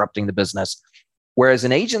changing and disrupting the business. Whereas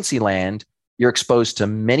in agency land, You're exposed to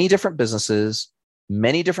many different businesses,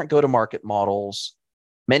 many different go-to-market models,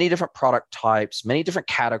 many different product types, many different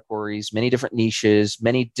categories, many different niches,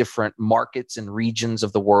 many different markets and regions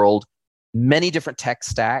of the world, many different tech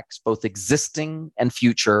stacks, both existing and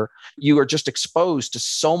future. You are just exposed to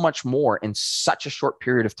so much more in such a short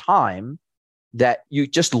period of time that you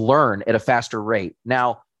just learn at a faster rate.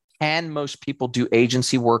 Now, can most people do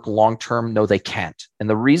agency work long-term? No, they can't. And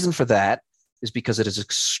the reason for that is because it is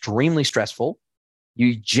extremely stressful.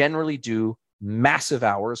 You generally do massive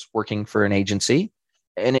hours working for an agency,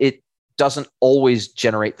 and it doesn't always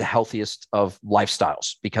generate the healthiest of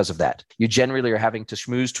lifestyles because of that. You generally are having to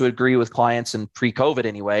schmooze to agree with clients, and pre-COVID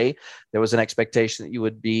anyway, there was an expectation that you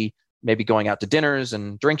would be maybe going out to dinners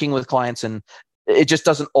and drinking with clients, and it just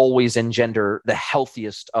doesn't always engender the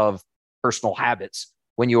healthiest of personal habits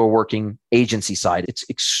when you are working agency side. It's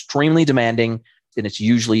extremely demanding, and it's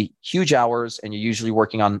usually huge hours, and you're usually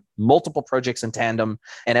working on multiple projects in tandem.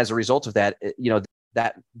 And as a result of that,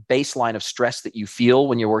 that baseline of stress that you feel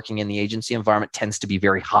when you're working in the agency environment tends to be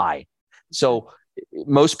very high. So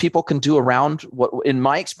most people can do around in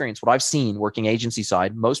my experience, what I've seen working agency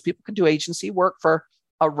side, most people can do agency work for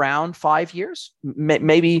around 5 years,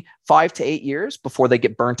 maybe 5 to 8 years before they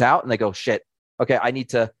get burnt out and they go, shit, okay,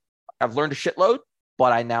 I've learned a shitload,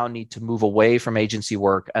 but I now need to move away from agency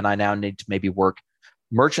work. And I now need to maybe work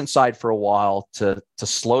merchant side for a while to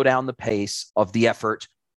slow down the pace of the effort,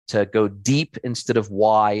 to go deep instead of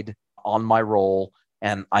wide on my role.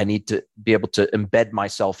 And I need to be able to embed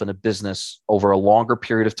myself in a business over a longer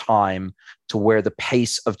period of time to where the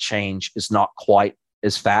pace of change is not quite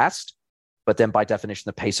as fast. But then by definition,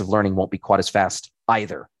 the pace of learning won't be quite as fast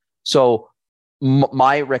either. So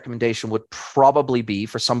my recommendation would probably be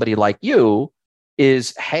for somebody like you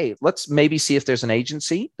is, hey, let's maybe see if there's an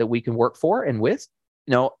agency that we can work for and with,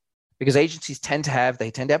 because agencies tend to have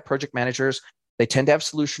project managers. They tend to have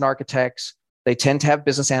solution architects. They tend to have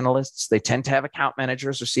business analysts. They tend to have account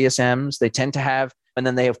managers or CSMs. They tend to have, and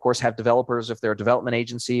then they, of course, have developers if they're a development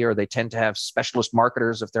agency, or they tend to have specialist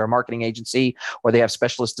marketers if they're a marketing agency, or they have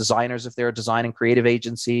specialist designers if they're a design and creative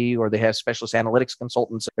agency, or they have specialist analytics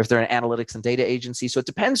consultants if they're an analytics and data agency. So it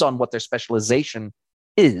depends on what their specialization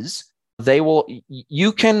is. If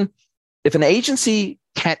an agency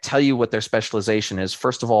can't tell you what their specialization is,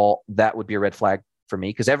 first of all, that would be a red flag for me,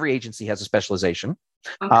 because every agency has a specialization.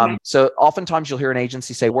 Okay. So oftentimes you'll hear an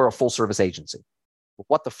agency say, we're a full service agency.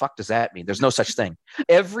 What the fuck does that mean? There's no such thing.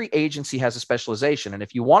 Every agency has a specialization. And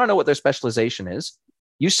if you want to know what their specialization is,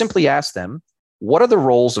 you simply ask them, what are the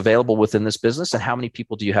roles available within this business and how many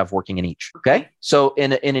people do you have working in each? Okay. So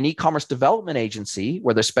in an e-commerce development agency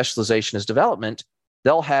where their specialization is development,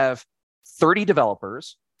 they'll have 30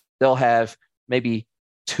 developers. They'll have maybe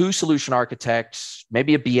 2 solution architects,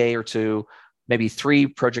 maybe a BA or 2, maybe 3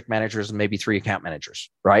 project managers, and maybe 3 account managers,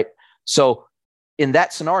 right? So in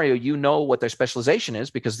that scenario, you know what their specialization is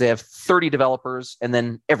because they have 30 developers and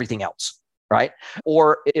then everything else, right?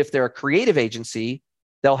 Or if they're a creative agency,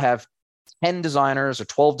 they'll have 10 designers or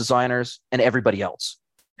 12 designers and everybody else.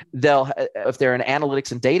 If they're an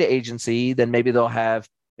analytics and data agency, then maybe they'll have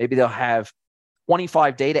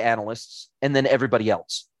 25 data analysts and then everybody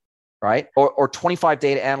else, right? Or 25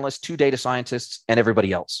 data analysts, 2 data scientists, and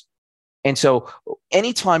everybody else. And so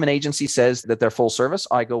anytime an agency says that they're full service,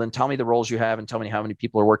 I go and tell me the roles you have and tell me how many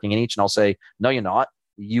people are working in each. And I'll say, no, you're not.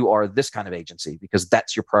 You are this kind of agency because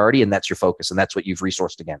that's your priority and that's your focus and that's what you've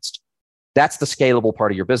resourced against. That's the scalable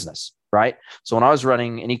part of your business, right? So when I was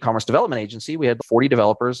running an e-commerce development agency, we had 40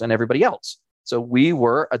 developers and everybody else. So we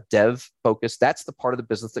were a dev focused. That's the part of the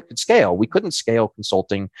business that could scale. We couldn't scale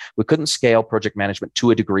consulting. We couldn't scale project management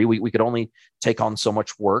to a degree. We could only take on so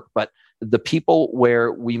much work. But the people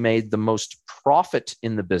where we made the most profit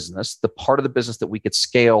in the business, the part of the business that we could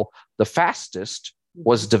scale the fastest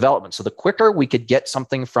was development. So the quicker we could get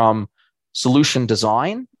something from solution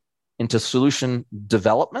design into solution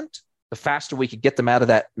development, the faster we could get them out of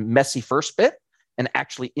that messy first bit and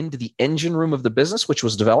actually into the engine room of the business, which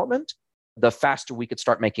was development, the faster we could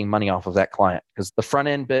start making money off of that client. Because the front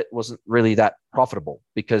end bit wasn't really that profitable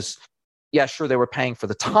because, yeah, sure, they were paying for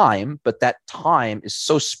the time, but that time is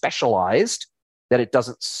so specialized that it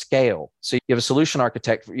doesn't scale. So you have a solution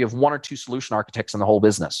architect, you have 1 or 2 solution architects in the whole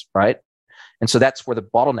business, right? And so that's where the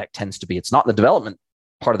bottleneck tends to be. It's not the development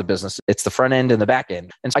part of the business, it's the front end and the back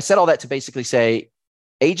end. And I said all that to basically say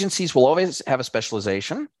agencies will always have a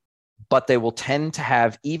specialization, but they will tend to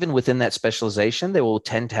have, even within that specialization, they will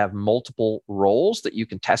tend to have multiple roles that you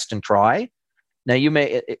can test and try. Now, you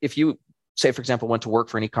may, if you say, for example, went to work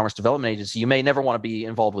for an e-commerce development agency, you may never want to be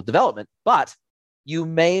involved with development, but you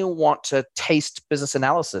may want to taste business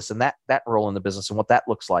analysis and that role in the business and what that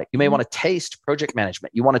looks like. You may want to taste project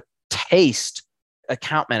management. You want to taste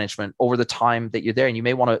account management over the time that you're there. And you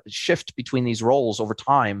may want to shift between these roles over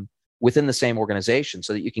time within the same organization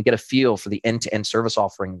so that you can get a feel for the end-to-end service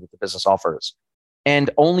offering that the business offers. And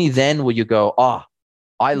only then will you go,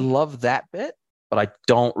 I love that bit, but I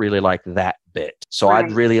don't really like that bit. So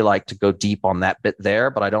I'd really like to go deep on that bit there,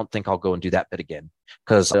 but I don't think I'll go and do that bit again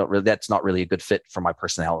because that's not really a good fit for my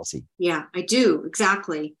personality. Yeah, I do.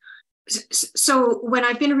 Exactly. So when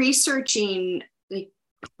I've been researching,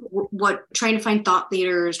 trying to find thought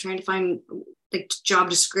leaders, trying to find job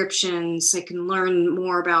descriptions, I can learn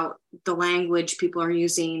more about the language people are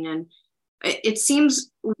using. And it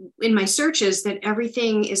seems in my searches that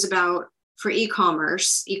everything is about, for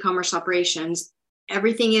e-commerce operations,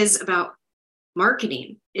 everything is about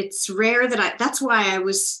marketing. It's rare that that's why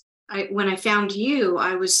when I found you,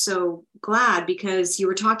 I was so glad because you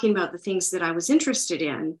were talking about the things that I was interested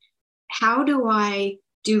in. How do I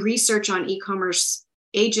do research on e-commerce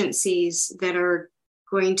agencies that are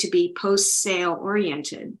going to be post-sale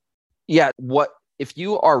oriented? Yeah. If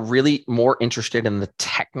you are really more interested in the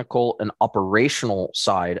technical and operational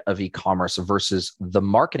side of e-commerce versus the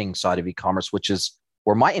marketing side of e-commerce, which is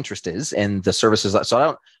where my interest is in the services.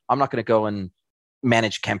 So I'm not going to go and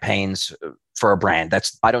manage campaigns for a brand.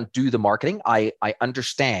 I don't do the marketing. I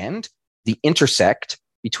understand the intersect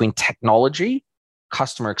between technology,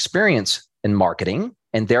 customer experience, and marketing.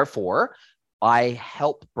 And therefore, I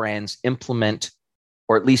help brands implement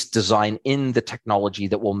or at least design in the technology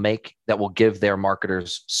that will give their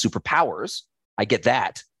marketers superpowers. I get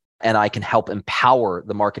that. And I can help empower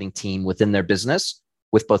the marketing team within their business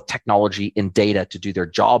with both technology and data to do their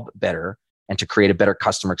job better and to create a better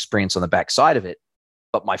customer experience on the backside of it.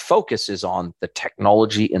 But my focus is on the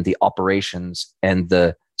technology and the operations and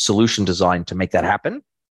the solution design to make that happen.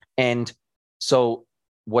 And so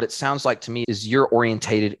what it sounds like to me is you're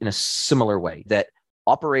orientated in a similar way, that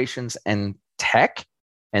operations and tech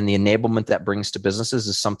and the enablement that brings to businesses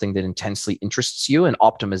is something that intensely interests you, and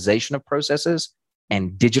optimization of processes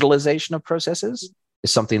and digitalization of processes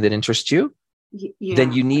is something that interests you. Yeah.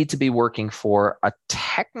 Then you need to be working for a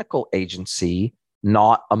technical agency,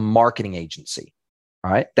 not a marketing agency,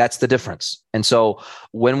 right? That's the difference. And so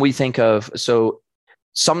when we think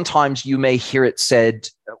sometimes you may hear it said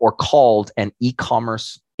or called an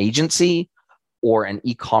e-commerce agency or an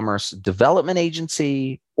e-commerce development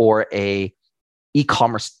agency or a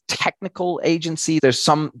e-commerce technical agency.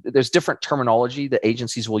 There's different terminology that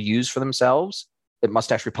agencies will use for themselves. At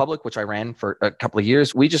Mustache Republic, which I ran for a couple of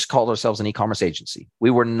years, we just called ourselves an e-commerce agency.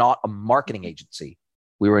 We were not a marketing agency.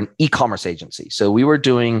 We were an e-commerce agency. So we were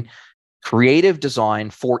doing creative design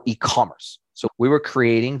for e-commerce. So we were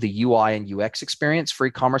creating the UI and UX experience for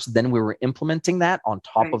e-commerce. Then we were implementing that on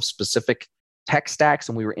top of specific tech stacks,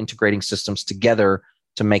 and we were integrating systems together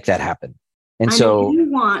to make that happen. And I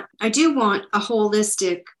do want a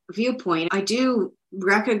holistic viewpoint. I do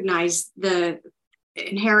recognize the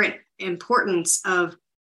inherent importance of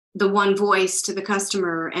the one voice to the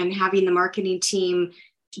customer and having the marketing team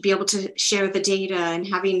to be able to share the data and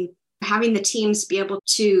having the teams be able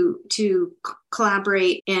to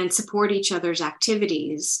collaborate and support each other's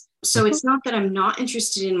activities. So it's not that I'm not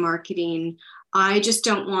interested in marketing. I just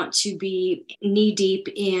don't want to be knee deep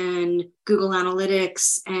in Google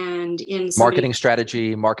Analytics and in marketing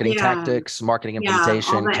strategy, marketing tactics, marketing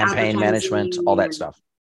implementation, campaign management, all that stuff.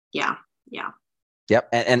 Yeah. Yep.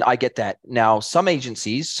 And I get that. Now, some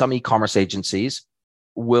e-commerce agencies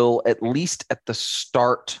will, at least at the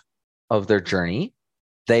start of their journey,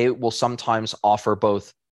 they will sometimes offer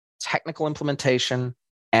both technical implementation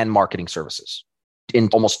and marketing services in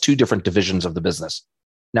almost two different divisions of the business.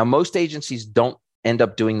 Now, most agencies don't end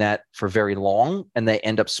up doing that for very long, and they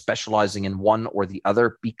end up specializing in one or the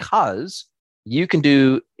other because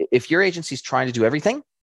if your agency is trying to do everything,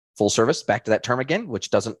 full service, back to that term again,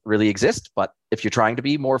 which doesn't really exist, but if you're trying to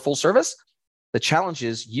be more full service, the challenge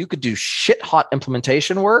is you could do shit hot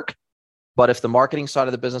implementation work, but if the marketing side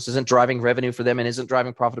of the business isn't driving revenue for them and isn't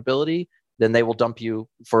driving profitability, then they will dump you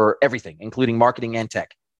for everything, including marketing and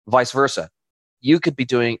tech. Vice versa. You could be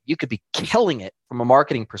killing it from a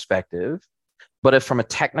marketing perspective, but if from a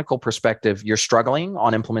technical perspective, you're struggling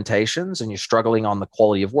on implementations and you're struggling on the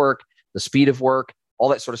quality of work, the speed of work, all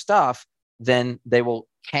that sort of stuff, then they will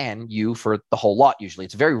can you for the whole lot. Usually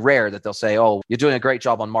it's very rare that they'll say, oh, you're doing a great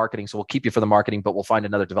job on marketing, so we'll keep you for the marketing, but we'll find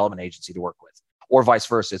another development agency to work with. Or vice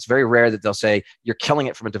versa. It's very rare that they'll say, you're killing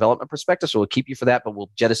it from a development perspective, so we'll keep you for that, but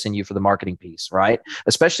we'll jettison you for the marketing piece, right?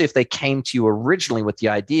 Especially if they came to you originally with the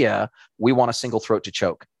idea, we want a single throat to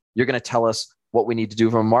choke. You're going to tell us what we need to do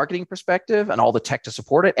from a marketing perspective and all the tech to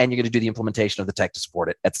support it. And you're going to do the implementation of the tech to support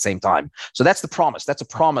it at the same time. So that's the promise. That's a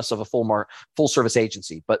promise of a full service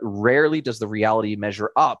agency. But rarely does the reality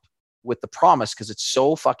measure up with the promise because it's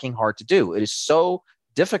so fucking hard to do. It is so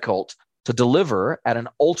difficult to deliver at an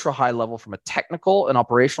ultra high level from a technical and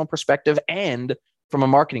operational perspective and from a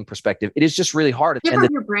marketing perspective. It is just really hard. And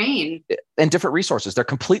your brain. And different resources. They're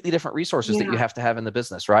completely different resources that you have to have in the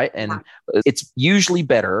business, right? And it's usually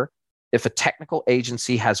better if a technical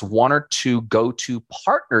agency has one or two go-to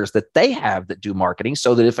partners that they have that do marketing,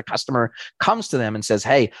 so that if a customer comes to them and says,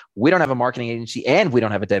 hey, we don't have a marketing agency and we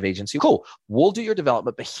don't have a dev agency, cool, we'll do your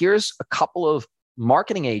development, but here's a couple of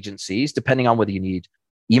marketing agencies, depending on whether you need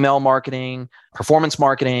email marketing, performance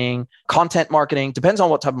marketing, content marketing, depends on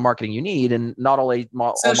what type of marketing you need, and not all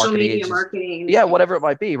social media marketing. Yeah, whatever it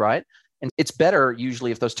might be, right? And it's better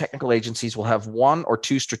usually if those technical agencies will have one or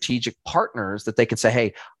two strategic partners that they can say,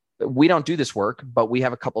 hey, we don't do this work, but we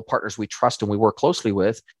have a couple of partners we trust and we work closely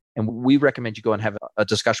with. And we recommend you go and have a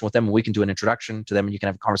discussion with them, and we can do an introduction to them, and you can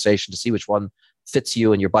have a conversation to see which one fits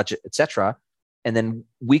you and your budget, et cetera. And then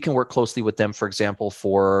we can work closely with them, for example,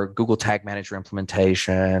 for Google Tag Manager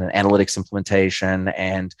implementation, and analytics implementation,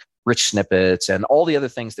 and rich snippets, and all the other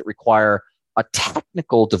things that require a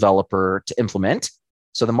technical developer to implement.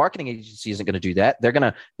 So the marketing agency isn't going to do that. They're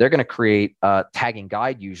going to create a tagging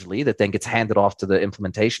guide usually that then gets handed off to the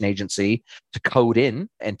implementation agency to code in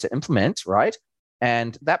and to implement, right?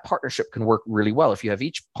 And that partnership can work really well if you have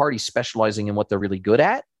each party specializing in what they're really good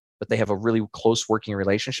at, but they have a really close working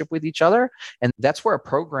relationship with each other. And that's where a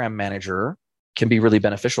program manager can be really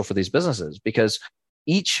beneficial for these businesses, because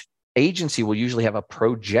each agency will usually have a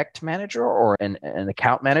project manager or an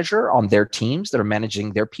account manager on their teams that are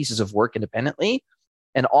managing their pieces of work independently.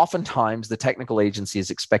 And oftentimes the technical agency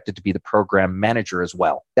is expected to be the program manager as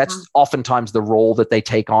well. That's oftentimes the role that they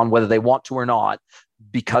take on, whether they want to or not,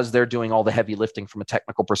 because they're doing all the heavy lifting from a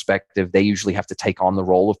technical perspective. They usually have to take on the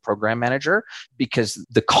role of program manager because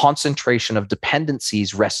the concentration of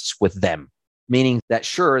dependencies rests with them. Meaning that,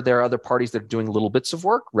 sure, there are other parties that are doing little bits of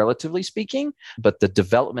work, relatively speaking, but the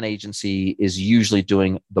development agency is usually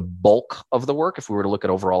doing the bulk of the work. If we were to look at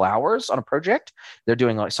overall hours on a project, they're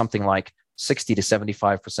doing something like 60 to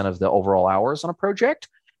 75% of the overall hours on a project.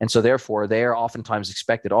 And so therefore, they are oftentimes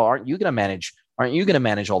expected, aren't you going to manage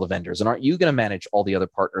all the vendors? And aren't you going to manage all the other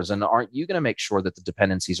partners? And aren't you going to make sure that the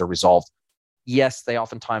dependencies are resolved? Yes, they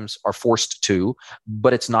oftentimes are forced to,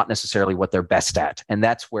 but it's not necessarily what they're best at. And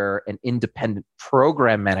that's where an independent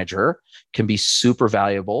program manager can be super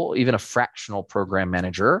valuable. Even a fractional program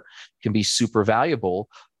manager can be super valuable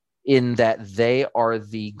in that they are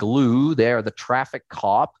the glue, they are the traffic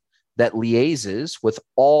cop that liaises with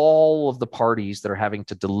all of the parties that are having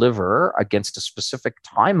to deliver against a specific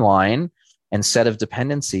timeline and set of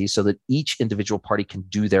dependencies so that each individual party can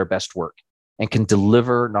do their best work and can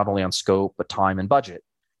deliver not only on scope, but time and budget.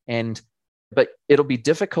 But it'll be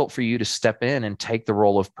difficult for you to step in and take the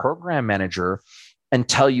role of program manager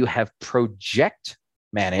until you have project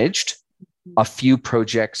managed a few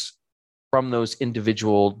projects from those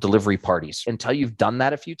individual delivery parties. Until you've done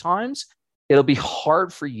that a few times, it'll be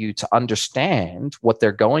hard for you to understand what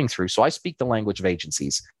they're going through. So I speak the language of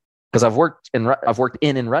agencies because I've worked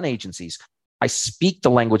in and run agencies. I speak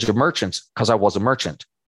the language of merchants because I was a merchant.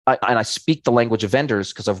 And I speak the language of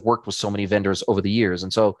vendors because I've worked with so many vendors over the years.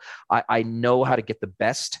 And so I know how to get the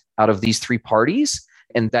best out of these three parties.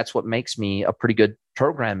 And that's what makes me a pretty good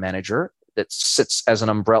program manager that sits as an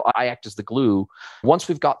umbrella. I act as the glue. Once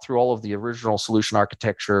we've got through all of the original solution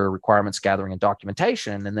architecture, requirements gathering, and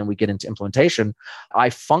documentation, and then we get into implementation, I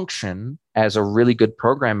function as a really good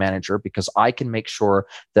program manager because I can make sure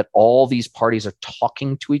that all these parties are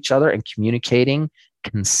talking to each other and communicating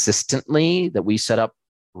consistently, that we set up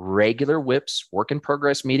regular WIPs, work in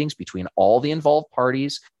progress meetings between all the involved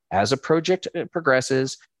parties as a project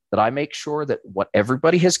progresses, that I make sure that what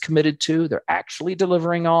everybody has committed to, they're actually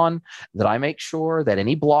delivering on, that I make sure that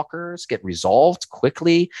any blockers get resolved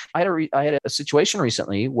quickly. I had a situation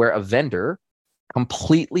recently where a vendor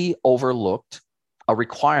completely overlooked a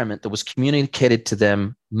requirement that was communicated to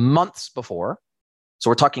them months before. So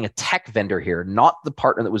we're talking a tech vendor here, not the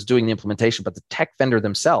partner that was doing the implementation, but the tech vendor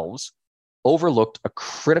themselves overlooked a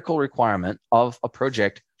critical requirement of a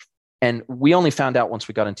project. And we only found out once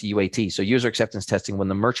we got into UAT, so user acceptance testing, when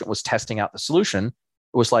the merchant was testing out the solution,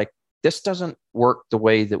 it was like, this doesn't work the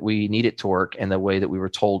way that we need it to work and the way that we were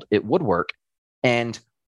told it would work. And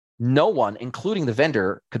no one, including the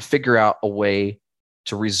vendor, could figure out a way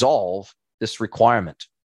to resolve this requirement.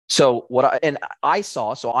 So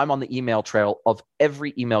so I'm on the email trail of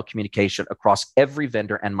every email communication across every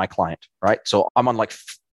vendor and my client, right? So I'm on like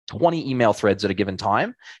 20 email threads at a given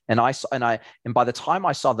time. And by the time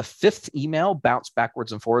I saw the fifth email bounce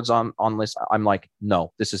backwards and forwards on list, I'm like,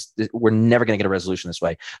 no, we're never going to get a resolution this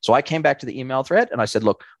way. So I came back to the email thread and I said,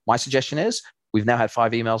 look, my suggestion is we've now had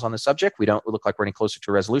 5 emails on the subject. We don't look like we're any closer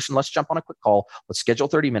to a resolution. Let's jump on a quick call. Let's schedule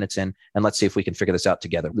 30 minutes in and let's see if we can figure this out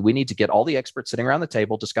together. We need to get all the experts sitting around the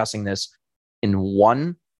table discussing this in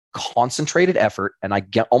one concentrated effort. And I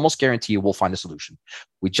almost guarantee you we'll find a solution.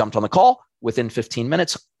 We jumped on the call. Within 15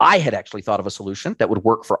 minutes, I had actually thought of a solution that would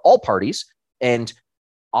work for all parties. And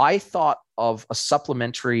I thought of a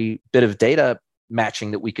supplementary bit of data matching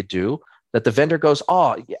that we could do that the vendor goes,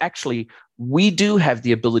 oh, actually, we do have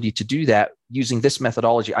the ability to do that using this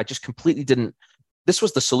methodology. I just completely didn't. This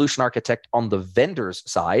was the solution architect on the vendor's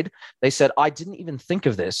side. They said, I didn't even think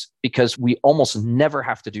of this because we almost never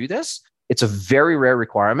have to do this. It's a very rare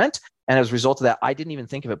requirement. And as a result of that, I didn't even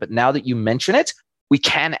think of it. But now that you mention it, we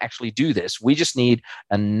can actually do this. We just need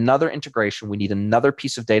another integration. We need another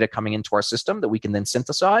piece of data coming into our system that we can then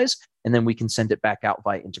synthesize, and then we can send it back out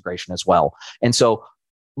via integration as well. And so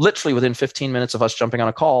literally within 15 minutes of us jumping on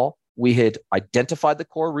a call, we had identified the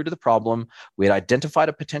core root of the problem. We had identified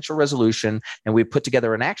a potential resolution, and we put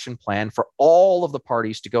together an action plan for all of the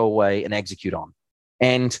parties to go away and execute on.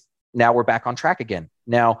 And now we're back on track again.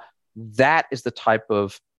 Now, that is the type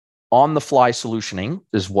of on-the-fly solutioning,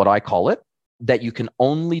 is what I call it, that you can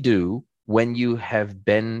only do when you have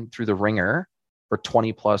been through the ringer for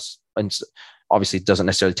 20 plus, and obviously it doesn't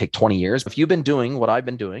necessarily take 20 years. If you've been doing what I've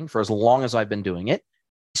been doing for as long as I've been doing it,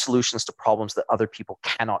 solutions to problems that other people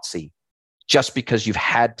cannot see, just because you've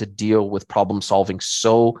had to deal with problem solving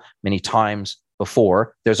so many times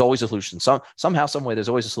before, there's always a solution. Somehow, some way, there's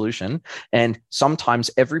always a solution. And sometimes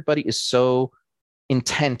everybody is so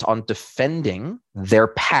intent on defending their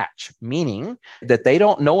patch, meaning that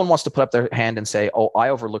no one wants to put up their hand and say, oh, I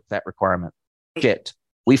overlooked that requirement. Shit,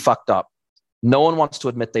 we fucked up. No one wants to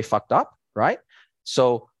admit they fucked up, right?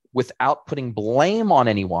 So without putting blame on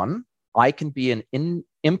anyone, I can be an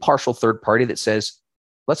impartial third party that says,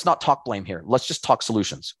 let's not talk blame here. Let's just talk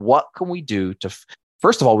solutions. What can we do to,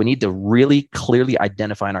 first of all, we need to really clearly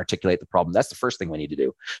identify and articulate the problem. That's the first thing we need to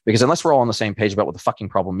do. Because unless we're all on the same page about what the fucking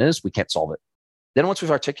problem is, we can't solve it. Then once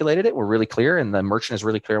we've articulated it, we're really clear and the merchant is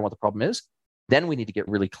really clear on what the problem is. Then we need to get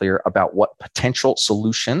really clear about what potential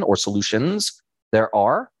solution or solutions there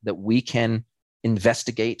are that we can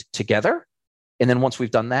investigate together. And then once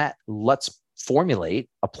we've done that, let's formulate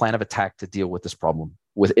a plan of attack to deal with this problem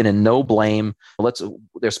within a no blame.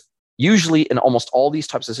 There's usually in almost all these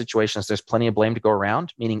types of situations, there's plenty of blame to go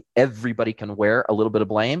around, meaning everybody can wear a little bit of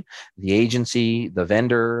blame. The agency, the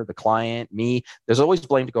vendor, the client, me, there's always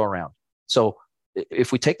blame to go around. So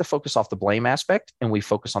if we take the focus off the blame aspect and we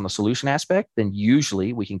focus on the solution aspect, then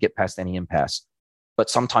usually we can get past any impasse. But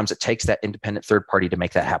sometimes it takes that independent third party to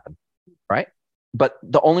make that happen, right? But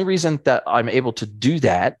the only reason that I'm able to do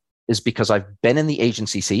that is because I've been in the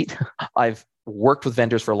agency seat. I've worked with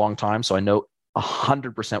vendors for a long time, so I know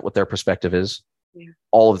 100% what their perspective is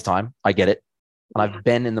all of the time. I get it. And I've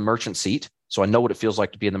been in the merchant seat, so I know what it feels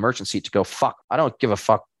like to be in the merchant seat to go, fuck, I don't give a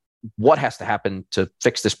fuck what has to happen to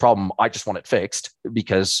fix this problem. I just want it fixed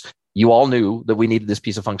because you all knew that we needed this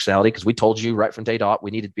piece of functionality because we told you right from day dot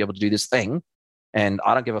we needed to be able to do this thing. And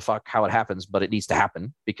I don't give a fuck how it happens, but it needs to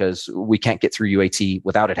happen because we can't get through UAT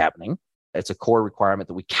without it happening. It's a core requirement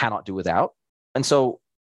that we cannot do without. And so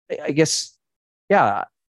I guess,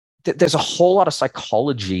 there's a whole lot of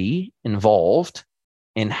psychology involved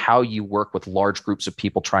in how you work with large groups of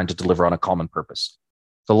people trying to deliver on a common purpose.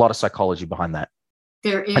 There's a lot of psychology behind that.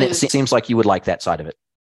 There is. And it seems like you would like that side of it.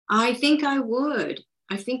 I think I would.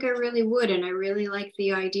 I think I really would. And I really like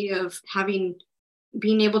the idea of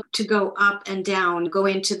being able to go up and down, go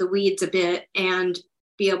into the weeds a bit and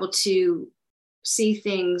be able to see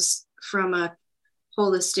things from a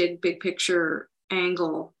holistic, big picture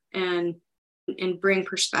angle and bring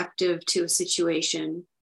perspective to a situation.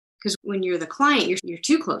 Because when you're the client, you're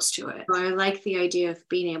too close to it. I like the idea of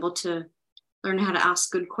being able to learn how to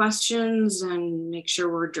ask good questions and make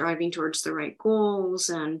sure we're driving towards the right goals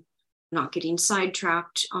and not getting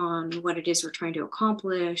sidetracked on what it is we're trying to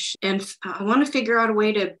accomplish. And I want to figure out a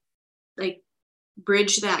way to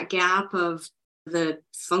bridge that gap of the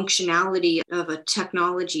functionality of a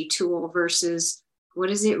technology tool versus what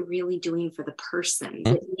is it really doing for the person?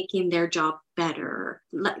 Is it making their job better?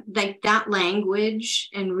 Like that language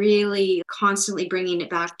and really constantly bringing it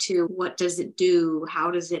back to what does it do? How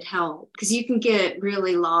does it help? Because you can get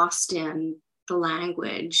really lost in the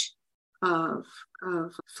language of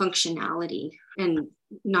functionality and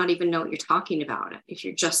not even know what you're talking about if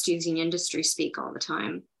you're just using industry speak all the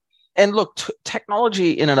time. And look,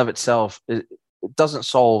 technology in and of itself it doesn't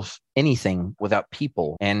solve anything without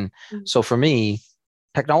people. And so for me,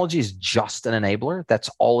 technology is just an enabler. That's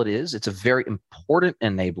all it is. It's a very important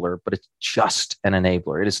enabler, but it's just an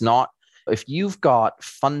enabler. It is not, if you've got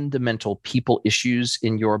fundamental people issues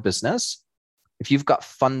in your business, if you've got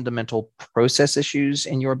fundamental process issues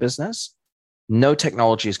in your business, no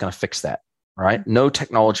technology is going to fix that, right? No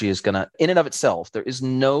technology is going to, in and of itself, there is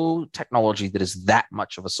no technology that is that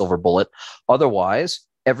much of a silver bullet. Otherwise,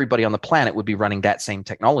 everybody on the planet would be running that same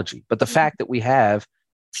technology. But the fact that we have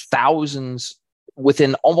thousands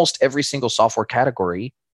within almost every single software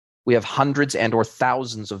category, we have hundreds and or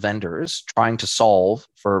thousands of vendors trying to solve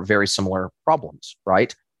for very similar problems,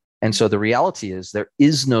 right? And so the reality is there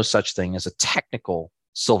is no such thing as a technical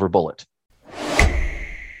silver bullet.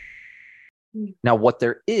 Now, what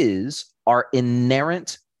there is are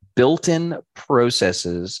inherent built-in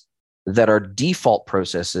processes that are default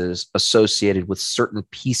processes associated with certain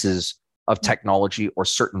pieces of technology or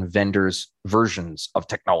certain vendors' versions of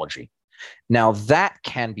technology. Now, that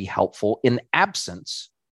can be helpful in absence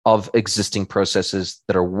of existing processes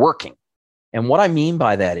that are working. And what I mean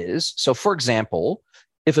by that is, so for example,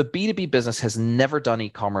 if a B2B business has never done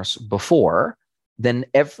e-commerce before, then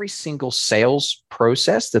every single sales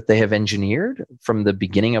process that they have engineered from the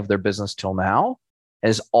beginning of their business till now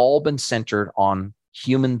has all been centered on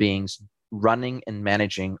human beings running and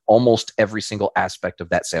managing almost every single aspect of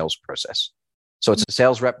that sales process. So it's a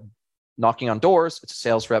sales rep knocking on doors. It's a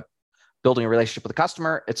sales rep building a relationship with the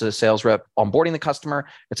customer. It's a sales rep onboarding the customer.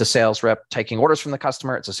 It's a sales rep taking orders from the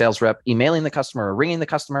customer. It's a sales rep emailing the customer or ringing the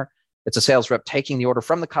customer. It's a sales rep taking the order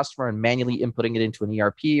from the customer and manually inputting it into an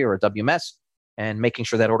ERP or a WMS and making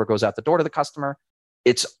sure that order goes out the door to the customer.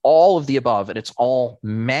 It's all of the above, and it's all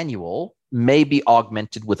manual, maybe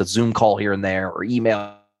augmented with a Zoom call here and there or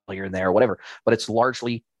email here and there or whatever, but it's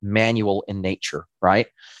largely manual in nature, right?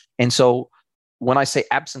 And so when I say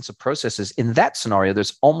absence of processes, in that scenario,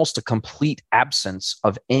 there's almost a complete absence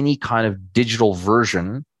of any kind of digital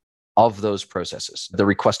version of those processes. The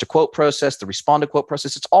request to quote process, the respond to quote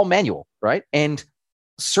process, it's all manual, right? And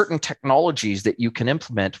certain technologies that you can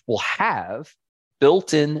implement will have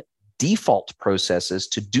built-in default processes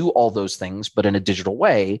to do all those things, but in a digital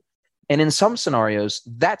way. And in some scenarios,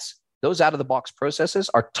 those out-of-the-box processes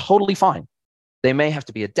are totally fine. They may have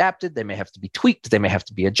to be adapted, they may have to be tweaked, they may have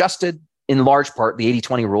to be adjusted. In large part, the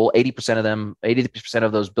 80-20 rule, 80%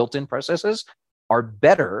 of those built-in processes are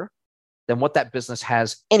better than what that business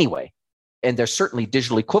has anyway. And they're certainly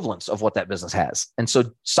digital equivalents of what that business has. And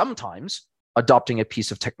so sometimes adopting a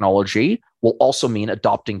piece of technology will also mean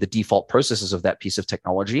adopting the default processes of that piece of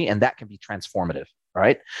technology, and that can be transformative,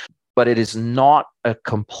 right? But it is not a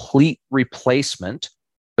complete replacement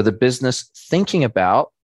for the business thinking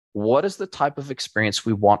about what is the type of experience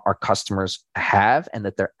we want our customers to have and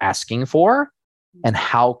that they're asking for, and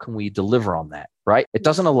how can we deliver on that, right? It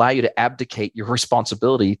doesn't allow you to abdicate your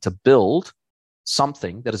responsibility to build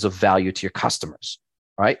something that is of value to your customers,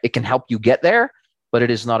 right? It can help you get there, but it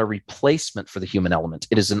is not a replacement for the human element.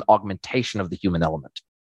 It is an augmentation of the human element.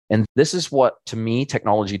 And this is what, to me,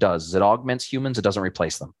 technology does, is it augments humans, it doesn't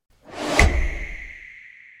replace them.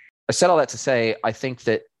 I said all that to say, I think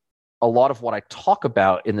that a lot of what I talk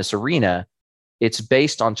about in this arena, it's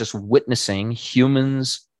based on just witnessing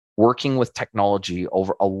humans working with technology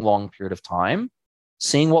over a long period of time,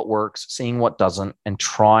 seeing what works, seeing what doesn't, and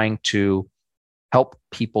trying to help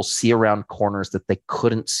people see around corners that they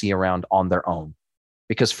couldn't see around on their own.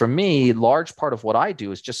 Because for me, large part of what I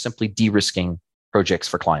do is just simply de-risking projects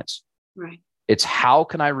for clients. Right. It's how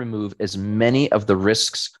can I remove as many of the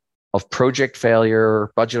risks of project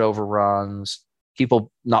failure, budget overruns,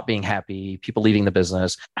 people not being happy, people leaving the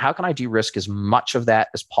business. How can I de-risk as much of that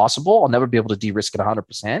as possible? I'll never be able to de-risk it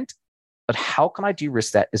 100%, but how can I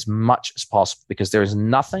de-risk that as much as possible? Because there is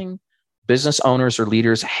nothing business owners or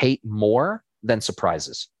leaders hate more than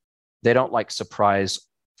surprises. They don't like surprise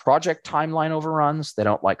project timeline overruns. They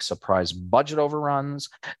don't like surprise budget overruns.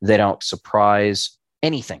 They don't surprise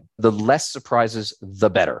anything. The less surprises, the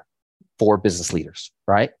better for business leaders,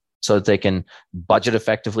 right? So that they can budget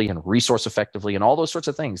effectively and resource effectively and all those sorts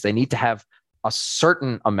of things. They need to have a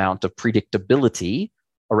certain amount of predictability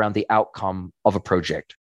around the outcome of a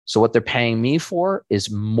project. So what they're paying me for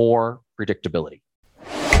is more predictability.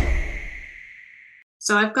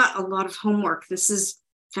 So I've got a lot of homework. This is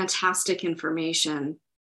fantastic information.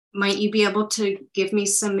 Might you be able to give me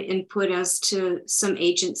some input as to some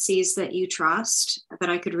agencies that you trust that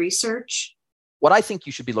I could research? What I think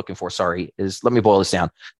you should be looking for, is let me boil this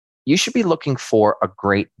down. You should be looking for a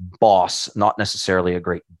great boss, not necessarily a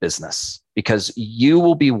great business, because you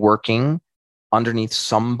will be working underneath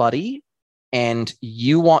somebody and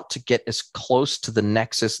you want to get as close to the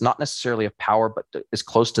nexus, not necessarily of power, but as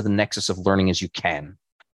close to the nexus of learning as you can.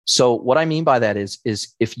 So what I mean by that is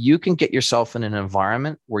if you can get yourself in an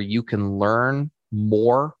environment where you can learn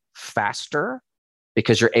more faster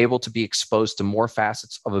because you're able to be exposed to more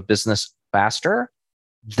facets of a business faster,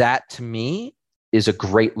 that to me is a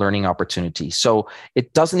great learning opportunity. So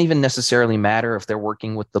it doesn't even necessarily matter if they're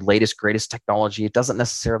working with the latest, greatest technology. It doesn't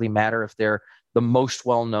necessarily matter if they're the most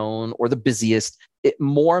well-known or the busiest. It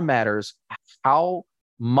more matters how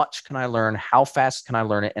much can I learn, how fast can I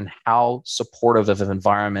learn it, and how supportive of an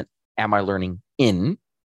environment am I learning in?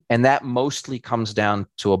 And that mostly comes down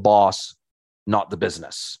to a boss, not the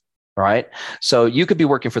business, right? So you could be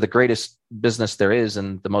working for the greatest business there is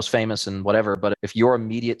and the most famous and whatever, but if your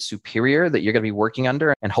immediate superior that you're going to be working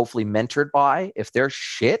under and hopefully mentored by, if they're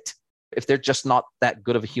shit, if they're just not that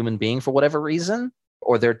good of a human being for whatever reason,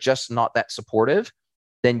 or they're just not that supportive,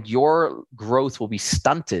 then your growth will be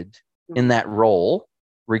stunted in that role,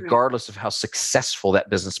 regardless of how successful that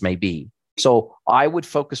business may be. So I would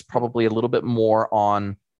focus probably a little bit more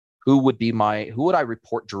on who would I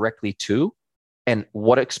report directly to, and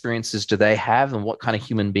what experiences do they have, and what kind of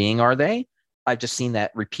human being are they? I've just seen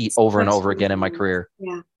that repeat over and over again in my career.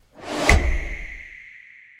 Yeah.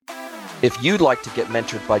 If you'd like to get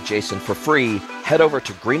mentored by Jason for free, head over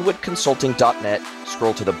to greenwoodconsulting.net,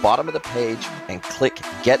 scroll to the bottom of the page, and click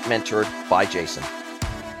Get Mentored by Jason.